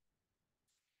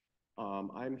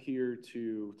 I'm here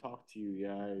to talk to you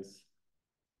guys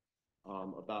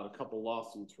about a couple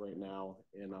lawsuits right now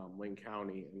in Lynn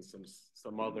County and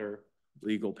some other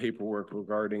legal paperwork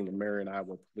regarding the Marion,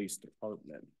 Iowa Police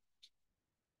Department.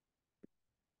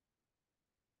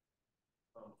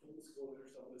 Full disclosure,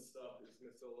 some of this stuff is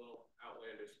gonna feel a little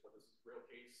outlandish, but this is a real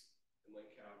case in Lynn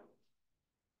County.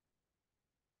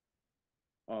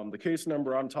 The case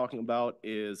number I'm talking about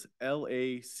is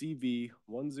LACV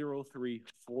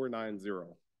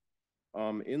 103490.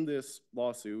 In this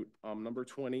lawsuit, number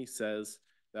 20 says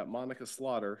that Monica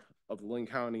Slaughter of the Lynn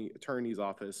County Attorney's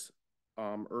Office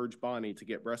urged Bonnie to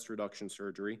get breast reduction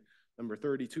surgery. Number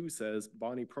 32 says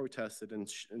Bonnie protested and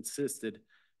insisted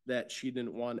that she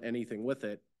didn't want anything with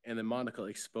it, and then Monica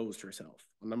exposed herself.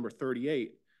 On number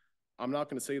 38, I'm not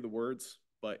going to say the words,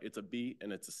 but it's a B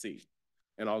and it's a C,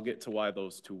 and I'll get to why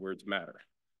those two words matter.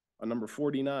 On number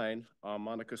 49,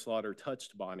 Monica Slaughter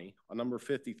touched Bonnie. On number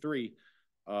 53,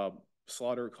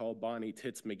 Slaughter called Bonnie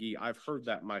Tits McGee. I've heard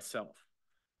that myself.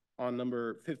 On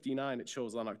number 59, it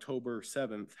shows on October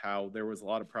 7th how there was a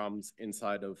lot of problems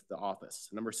inside of the office.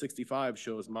 Number 65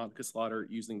 shows Monica Slaughter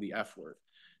using the F word.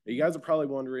 Now, you guys are probably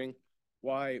wondering,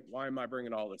 why am I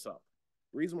bringing all this up?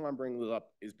 The reason why I'm bringing this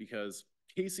up is because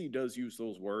Casey does use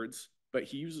those words, but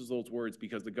he uses those words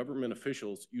because the government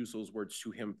officials use those words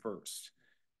to him first.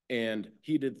 And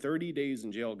he did 30 days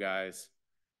in jail, guys,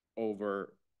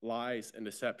 over lies and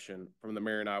deception from the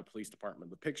Marion, Iowa Police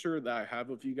Department. The picture that I have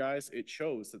of you guys, it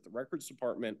shows that the records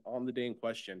department on the day in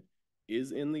question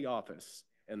is in the office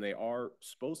and they are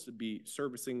supposed to be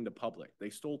servicing the public. They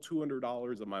stole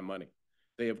 $200 of my money.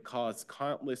 They have caused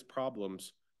countless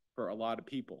problems for a lot of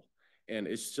people. And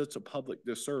it's just a public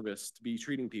disservice to be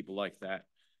treating people like that.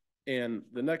 And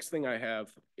the next thing I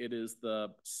have, it is the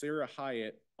Sarah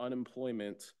Hyatt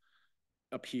unemployment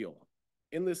appeal.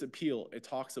 In this appeal, it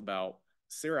talks about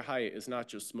Sarah Hyatt is not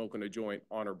just smoking a joint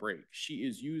on her break. She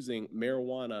is using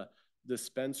marijuana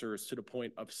dispensers to the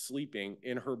point of sleeping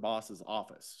in her boss's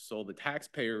office. So the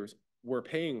taxpayers were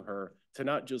paying her to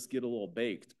not just get a little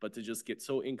baked, but to just get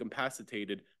so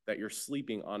incapacitated that you're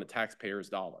sleeping on a taxpayer's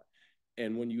dollar.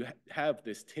 And when you have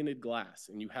this tinted glass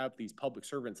and you have these public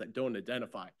servants that don't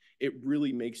identify, it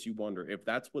really makes you wonder if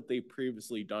that's what they've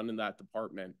previously done in that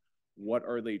department, what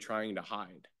are they trying to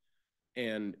hide?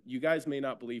 And you guys may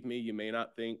not believe me. You may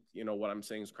not think, what I'm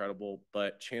saying is credible,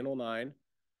 but Channel 9,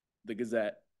 the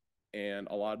Gazette, and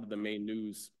a lot of the main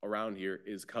news around here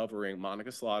is covering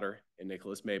Monica Slaughter and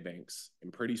Nicholas Maybanks.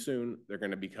 And pretty soon they're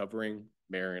going to be covering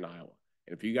Marion, Iowa.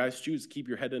 And if you guys choose to keep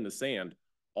your head in the sand,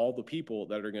 all the people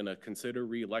that are going to consider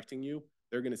re-electing you,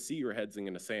 they're going to see your heads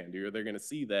in the sand. They're going to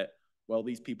see that, well,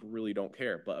 these people really don't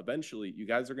care. But eventually, you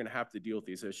guys are going to have to deal with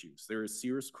these issues. There is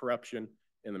serious corruption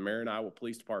in the Marion, Iowa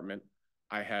Police Department.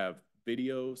 I have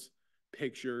videos,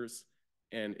 pictures,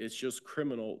 and it's just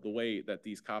criminal the way that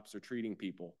these cops are treating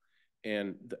people.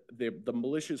 And the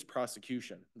malicious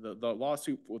prosecution, the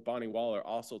lawsuit with Bonnie Waller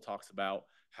also talks about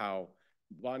how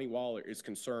Bonnie Waller is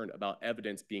concerned about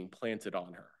evidence being planted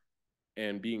on her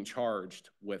and being charged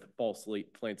with falsely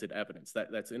planted evidence.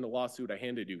 That's in the lawsuit I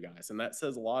handed you guys. And that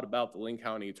says a lot about the Lynn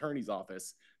County Attorney's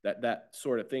Office, that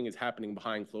sort of thing is happening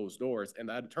behind closed doors. And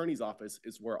that attorney's office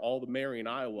is where all the Marion,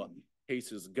 Iowa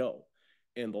cases go.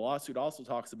 And the lawsuit also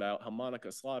talks about how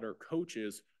Monica Slaughter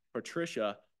coaches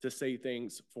Patricia to say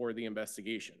things for the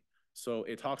investigation. So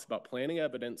it talks about planning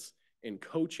evidence and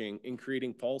coaching and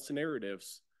creating false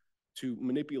narratives to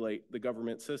manipulate the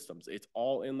government systems. It's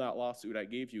all in that lawsuit I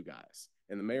gave you guys.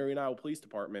 And the Marion, Iowa Police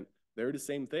Department, they're the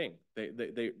same thing.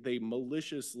 They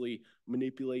maliciously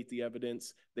manipulate the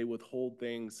evidence. They withhold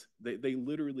things. They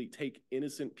literally take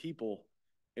innocent people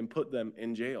and put them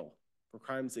in jail for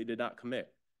crimes they did not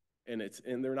commit. And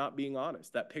they're not being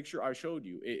honest. That picture I showed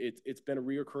you, it's been a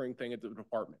reoccurring thing at the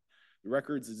department. The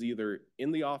records is either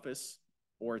in the office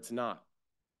or it's not.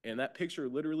 And that picture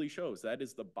literally shows that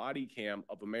is the body cam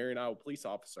of a Marion, Iowa police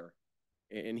officer.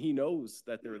 And he knows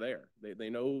that they're there.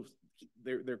 They know,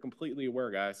 they're completely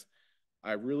aware, guys.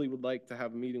 I really would like to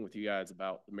have a meeting with you guys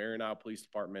about the Marion, Iowa Police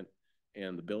Department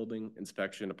and the building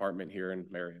inspection department here in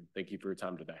Marion. Thank you for your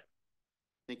time today.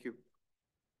 Thank you.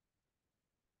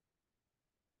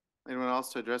 Anyone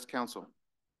else to address council?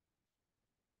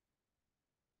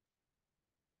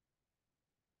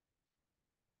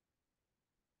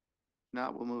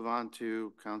 Now we'll move on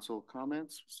to council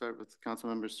comments. Start with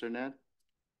Councilmember Cerned.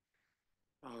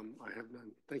 I have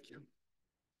none. Thank you.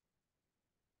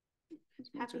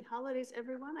 Happy holidays,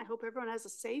 everyone. I hope everyone has a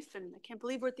safe, and I can't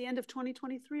believe we're at the end of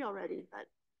 2023 already, but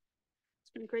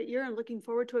it's been a great year and looking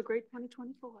forward to a great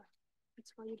 2024.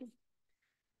 That's all you do.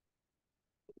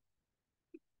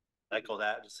 Echo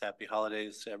that. Just happy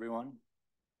holidays to everyone.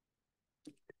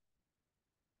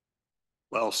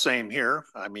 Well, same here.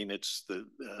 I mean, it's the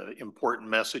important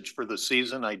message for the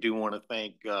season. I do want to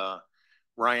thank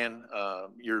Ryan,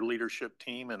 your leadership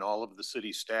team, and all of the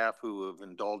city staff who have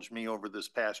indulged me over this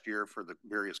past year for the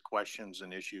various questions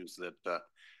and issues that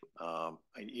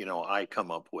I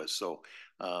come up with. So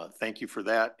thank you for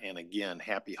that. And again,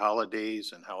 happy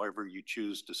holidays, and however you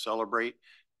choose to celebrate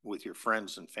with your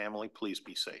friends and family, please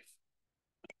be safe.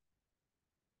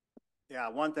 Yeah,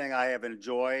 one thing I have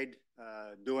enjoyed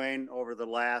doing over the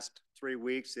last 3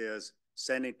 weeks is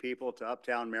sending people to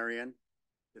Uptown Marion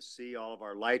to see all of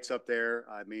our lights up there.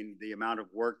 I mean, the amount of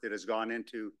work that has gone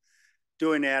into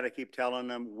doing that. I keep telling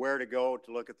them where to go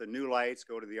to look at the new lights,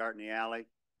 go to the Art in the Alley.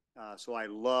 So I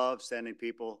love sending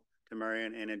people to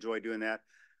Marion and enjoy doing that.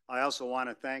 I also want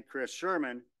to thank Chris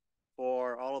Sherman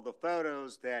for all of the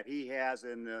photos that he has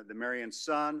in the Marion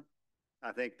Sun.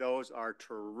 I think those are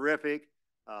terrific,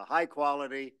 high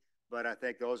quality, but I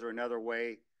think those are another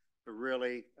way to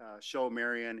really show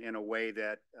Marion in a way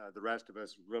that the rest of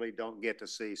us really don't get to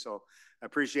see. So I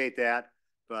appreciate that.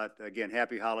 But again,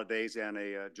 happy holidays and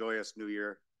a joyous new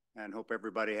year, and hope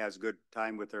everybody has a good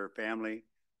time with their family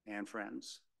and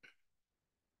friends.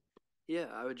 Yeah,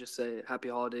 I would just say happy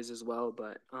holidays as well.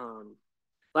 But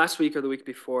last week or the week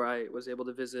before, I was able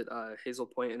to visit Hazel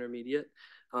Point Intermediate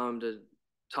to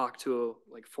talk to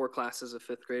like 4 classes of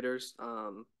 5th graders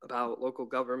about local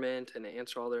government and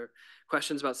answer all their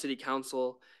questions about city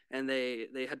council. And they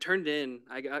had turned in,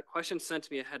 I got questions sent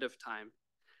to me ahead of time.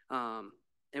 And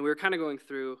we were kind of going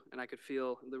through, and I could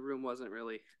feel the room wasn't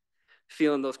really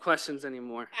feeling those questions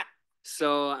anymore.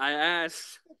 So I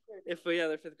asked if we,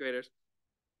 they're 5th graders.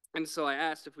 And so I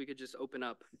asked if we could just open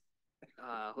up,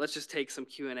 let's just take some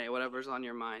Q&A, whatever's on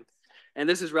your mind. And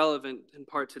this is relevant in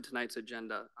part to tonight's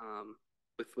agenda.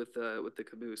 With the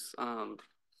caboose,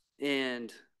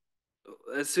 and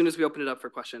as soon as we opened it up for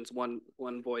questions, one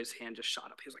boy's hand just shot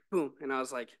up. He was like, "Boom!" And I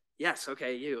was like, "Yes,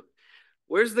 okay, you.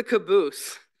 Where's the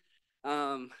caboose?"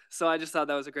 So I just thought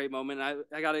that was a great moment.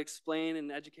 I got to explain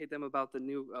and educate them about the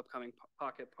new upcoming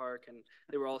pocket park, and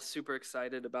they were all super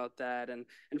excited about that. And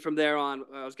from there on,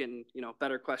 I was getting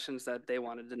better questions that they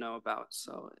wanted to know about.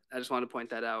 So I just wanted to point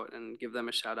that out and give them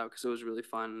a shout out because it was really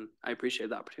fun. I appreciate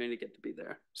the opportunity to get to be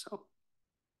there. So.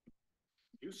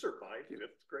 You survived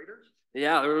 5th graders?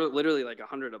 Yeah, there were literally like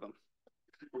 100 of them.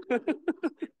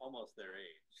 Almost their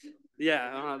age.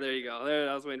 Yeah, there you go. There,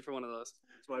 I was waiting for one of those.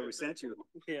 That's why we sent you.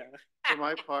 Yeah. For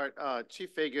my part,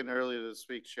 Chief Fagan earlier this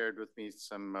week shared with me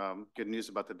some good news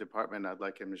about the department. I'd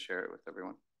like him to share it with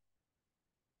everyone.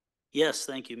 Yes,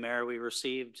 thank you, Mayor. We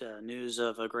received news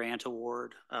of a grant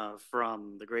award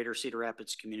from the Greater Cedar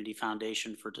Rapids Community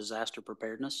Foundation for Disaster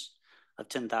Preparedness of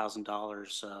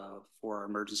 $10,000 for our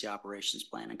emergency operations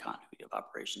plan and continuity of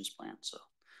operations plan. So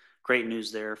great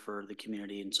news there for the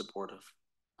community in support of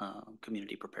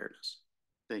community preparedness.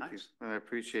 Thank you. I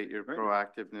appreciate your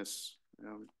proactiveness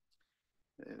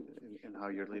in how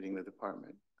you're leading the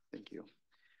department. Thank you.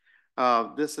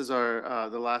 This is our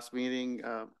the last meeting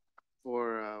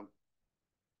for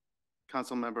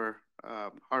Councilmember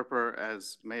Harper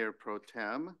as Mayor Pro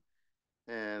Tem.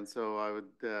 And so I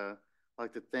would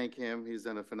like to thank him. He's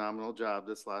done a phenomenal job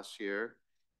this last year.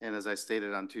 And as I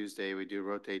stated on Tuesday, we do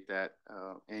rotate that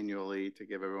annually to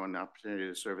give everyone an opportunity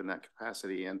to serve in that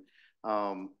capacity. And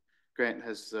Grant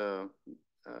has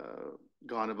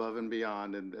gone above and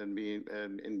beyond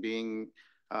and being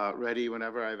ready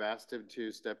whenever I've asked him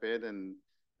to step in and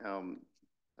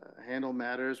handle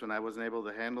matters when I wasn't able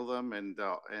to handle them,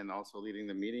 and also leading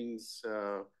the meetings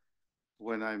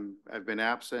when I've been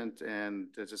absent,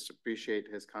 and to just appreciate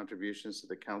his contributions to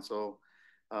the council,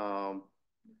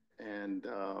 and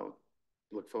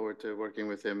look forward to working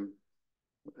with him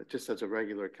just as a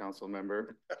regular council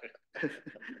member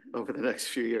over the next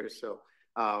few years. So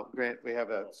Grant, we have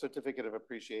a certificate of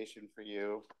appreciation for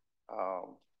you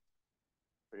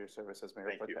for your service as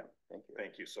Mayor. Thank you. Thank you.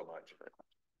 Thank you so much.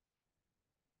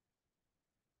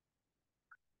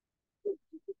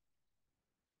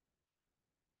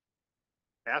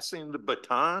 Passing the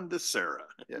baton to Sarah.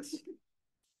 Yes.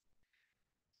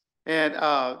 And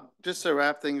just to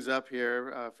wrap things up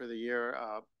here for the year,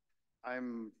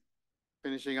 I'm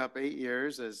finishing up 8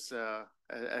 years as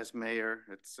mayor.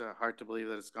 It's hard to believe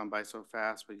that it's gone by so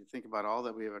fast, but you think about all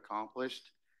that we have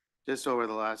accomplished just over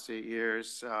the last 8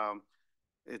 years.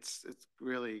 It's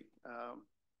really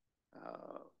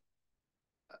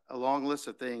a long list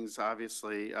of things,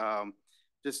 obviously.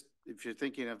 Just if you're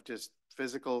thinking of just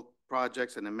physical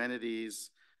projects and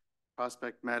amenities,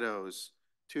 Prospect Meadows,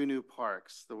 2 new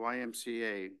parks, the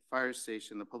YMCA, fire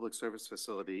station, the public service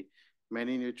facility,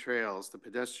 many new trails, the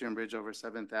pedestrian bridge over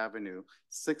 7th Avenue,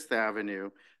 6th Avenue,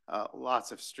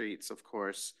 lots of streets, of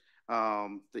course.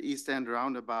 The East End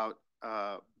roundabout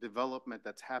development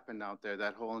that's happened out there,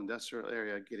 that whole industrial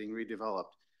area getting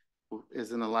redeveloped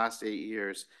is in the last 8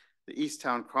 years. The East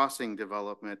Town Crossing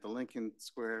development, the Lincoln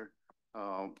Square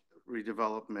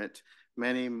redevelopment,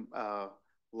 many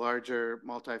larger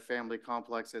multifamily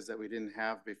complexes that we didn't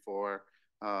have before,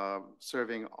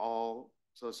 serving all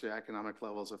socioeconomic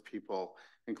levels of people,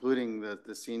 including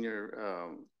the senior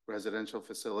residential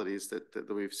facilities that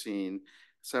we've seen,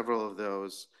 several of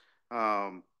those.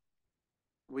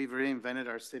 We've reinvented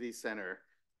our city center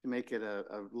to make it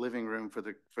a living room for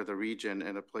the region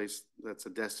and a place that's a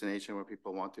destination where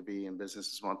people want to be and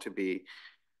businesses want to be.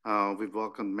 We've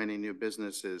welcomed many new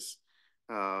businesses.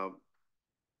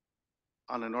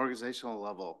 On an organizational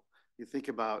level, you think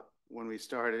about when we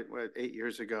started 8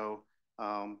 years ago,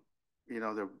 you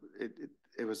know,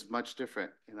 it was much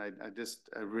different. And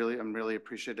I'm really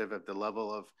appreciative of the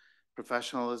level of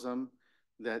professionalism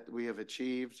that we have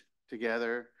achieved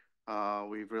together.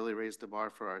 We've really raised the bar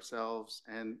for ourselves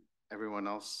and everyone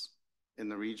else in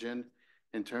the region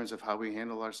in terms of how we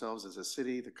handle ourselves as a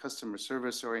city, the customer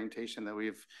service orientation that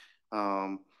we've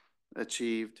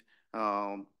achieved,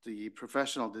 the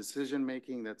professional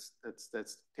decision-making that's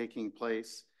taking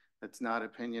place, that's not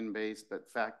opinion-based,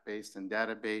 but fact-based and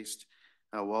data-based,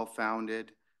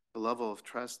 well-founded, the level of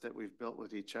trust that we've built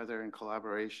with each other in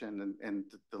collaboration and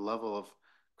the level of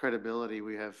credibility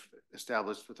we have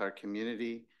established with our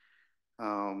community.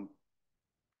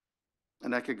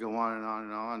 And I could go on and on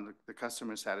and on. The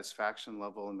customer satisfaction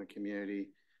level in the community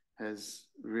has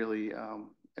really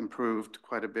improved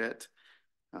quite a bit.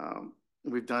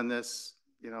 We've done this,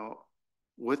 you know,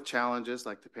 with challenges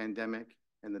like the pandemic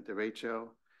and the derecho,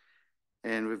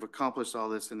 and we've accomplished all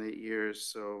this in 8 years.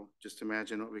 So just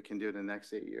imagine what we can do in the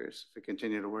next 8 years if we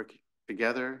continue to work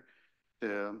together.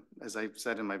 As I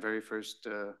said in my very first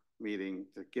meeting,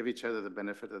 to give each other the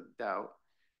benefit of the doubt,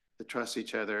 to trust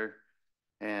each other,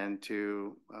 and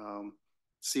to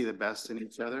see the best in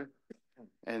each other,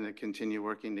 and to continue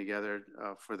working together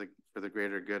for the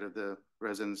greater good of the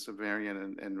residents of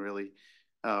Marion, and really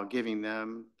giving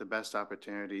them the best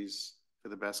opportunities for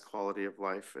the best quality of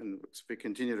life. And if we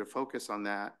continue to focus on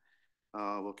that,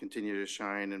 we'll continue to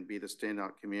shine and be the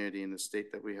standout community in the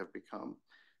state that we have become.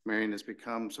 Marion has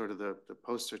become sort of the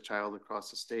poster child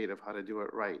across the state of how to do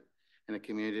it right, in a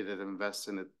community that invests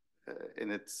in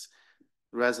its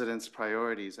residents'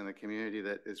 priorities, and a community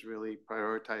that is really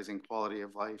prioritizing quality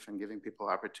of life and giving people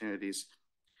opportunities.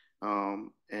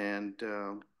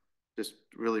 Just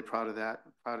really proud of that,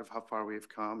 proud of how far we've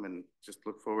come, and just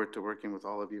look forward to working with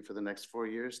all of you for the next 4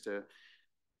 years to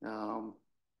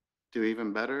do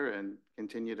even better and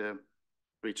continue to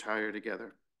reach higher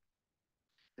together.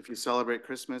 If you celebrate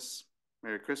Christmas,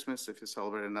 Merry Christmas. If you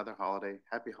celebrate another holiday,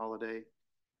 happy holiday.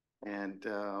 And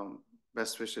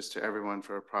best wishes to everyone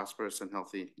for a prosperous and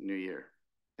healthy new year.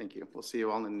 Thank you. We'll see you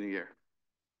all in the new year.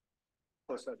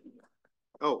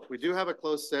 Oh, we do have a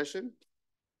closed session.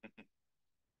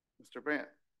 Mr. Brandt.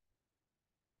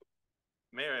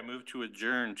 Mayor, I move to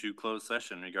adjourn to closed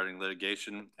session regarding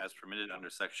litigation as permitted under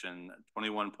section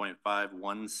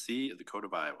 21.51C of the Code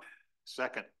of Iowa.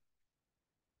 Second.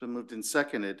 Been moved and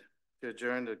seconded to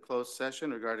adjourn to closed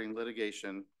session regarding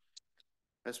litigation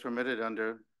as permitted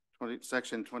under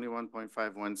section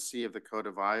 21.51C of the Code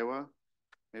of Iowa.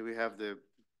 May we have the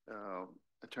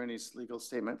attorney's legal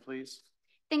statement, please?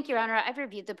 Thank you, Your Honor. I've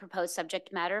reviewed the proposed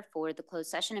subject matter for the closed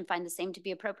session and find the same to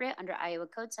be appropriate under Iowa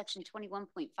Code section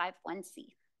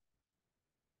 21.51C.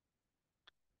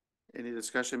 Any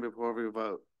discussion before we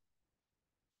vote?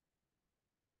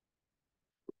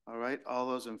 All right, all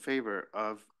those in favor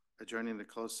of adjourning the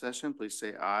closed session, please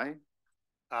say aye.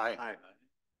 Aye. Aye.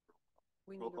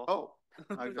 Roll call. Oh,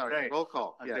 I'm sorry. Roll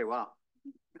call. Okay, Yeah. wow.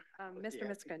 Mr.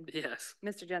 Miskin. Yes.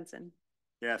 Mr. Jensen.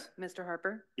 Yes. Mr.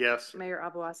 Harper. Yes. Mayor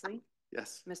Abuasli.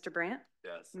 Yes. Mr. Brandt.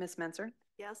 Yes. Ms. Menser.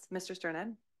 Yes. Mr.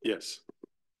 Sterned. Yes.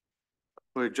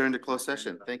 We adjourn to closed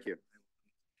session. Thank you.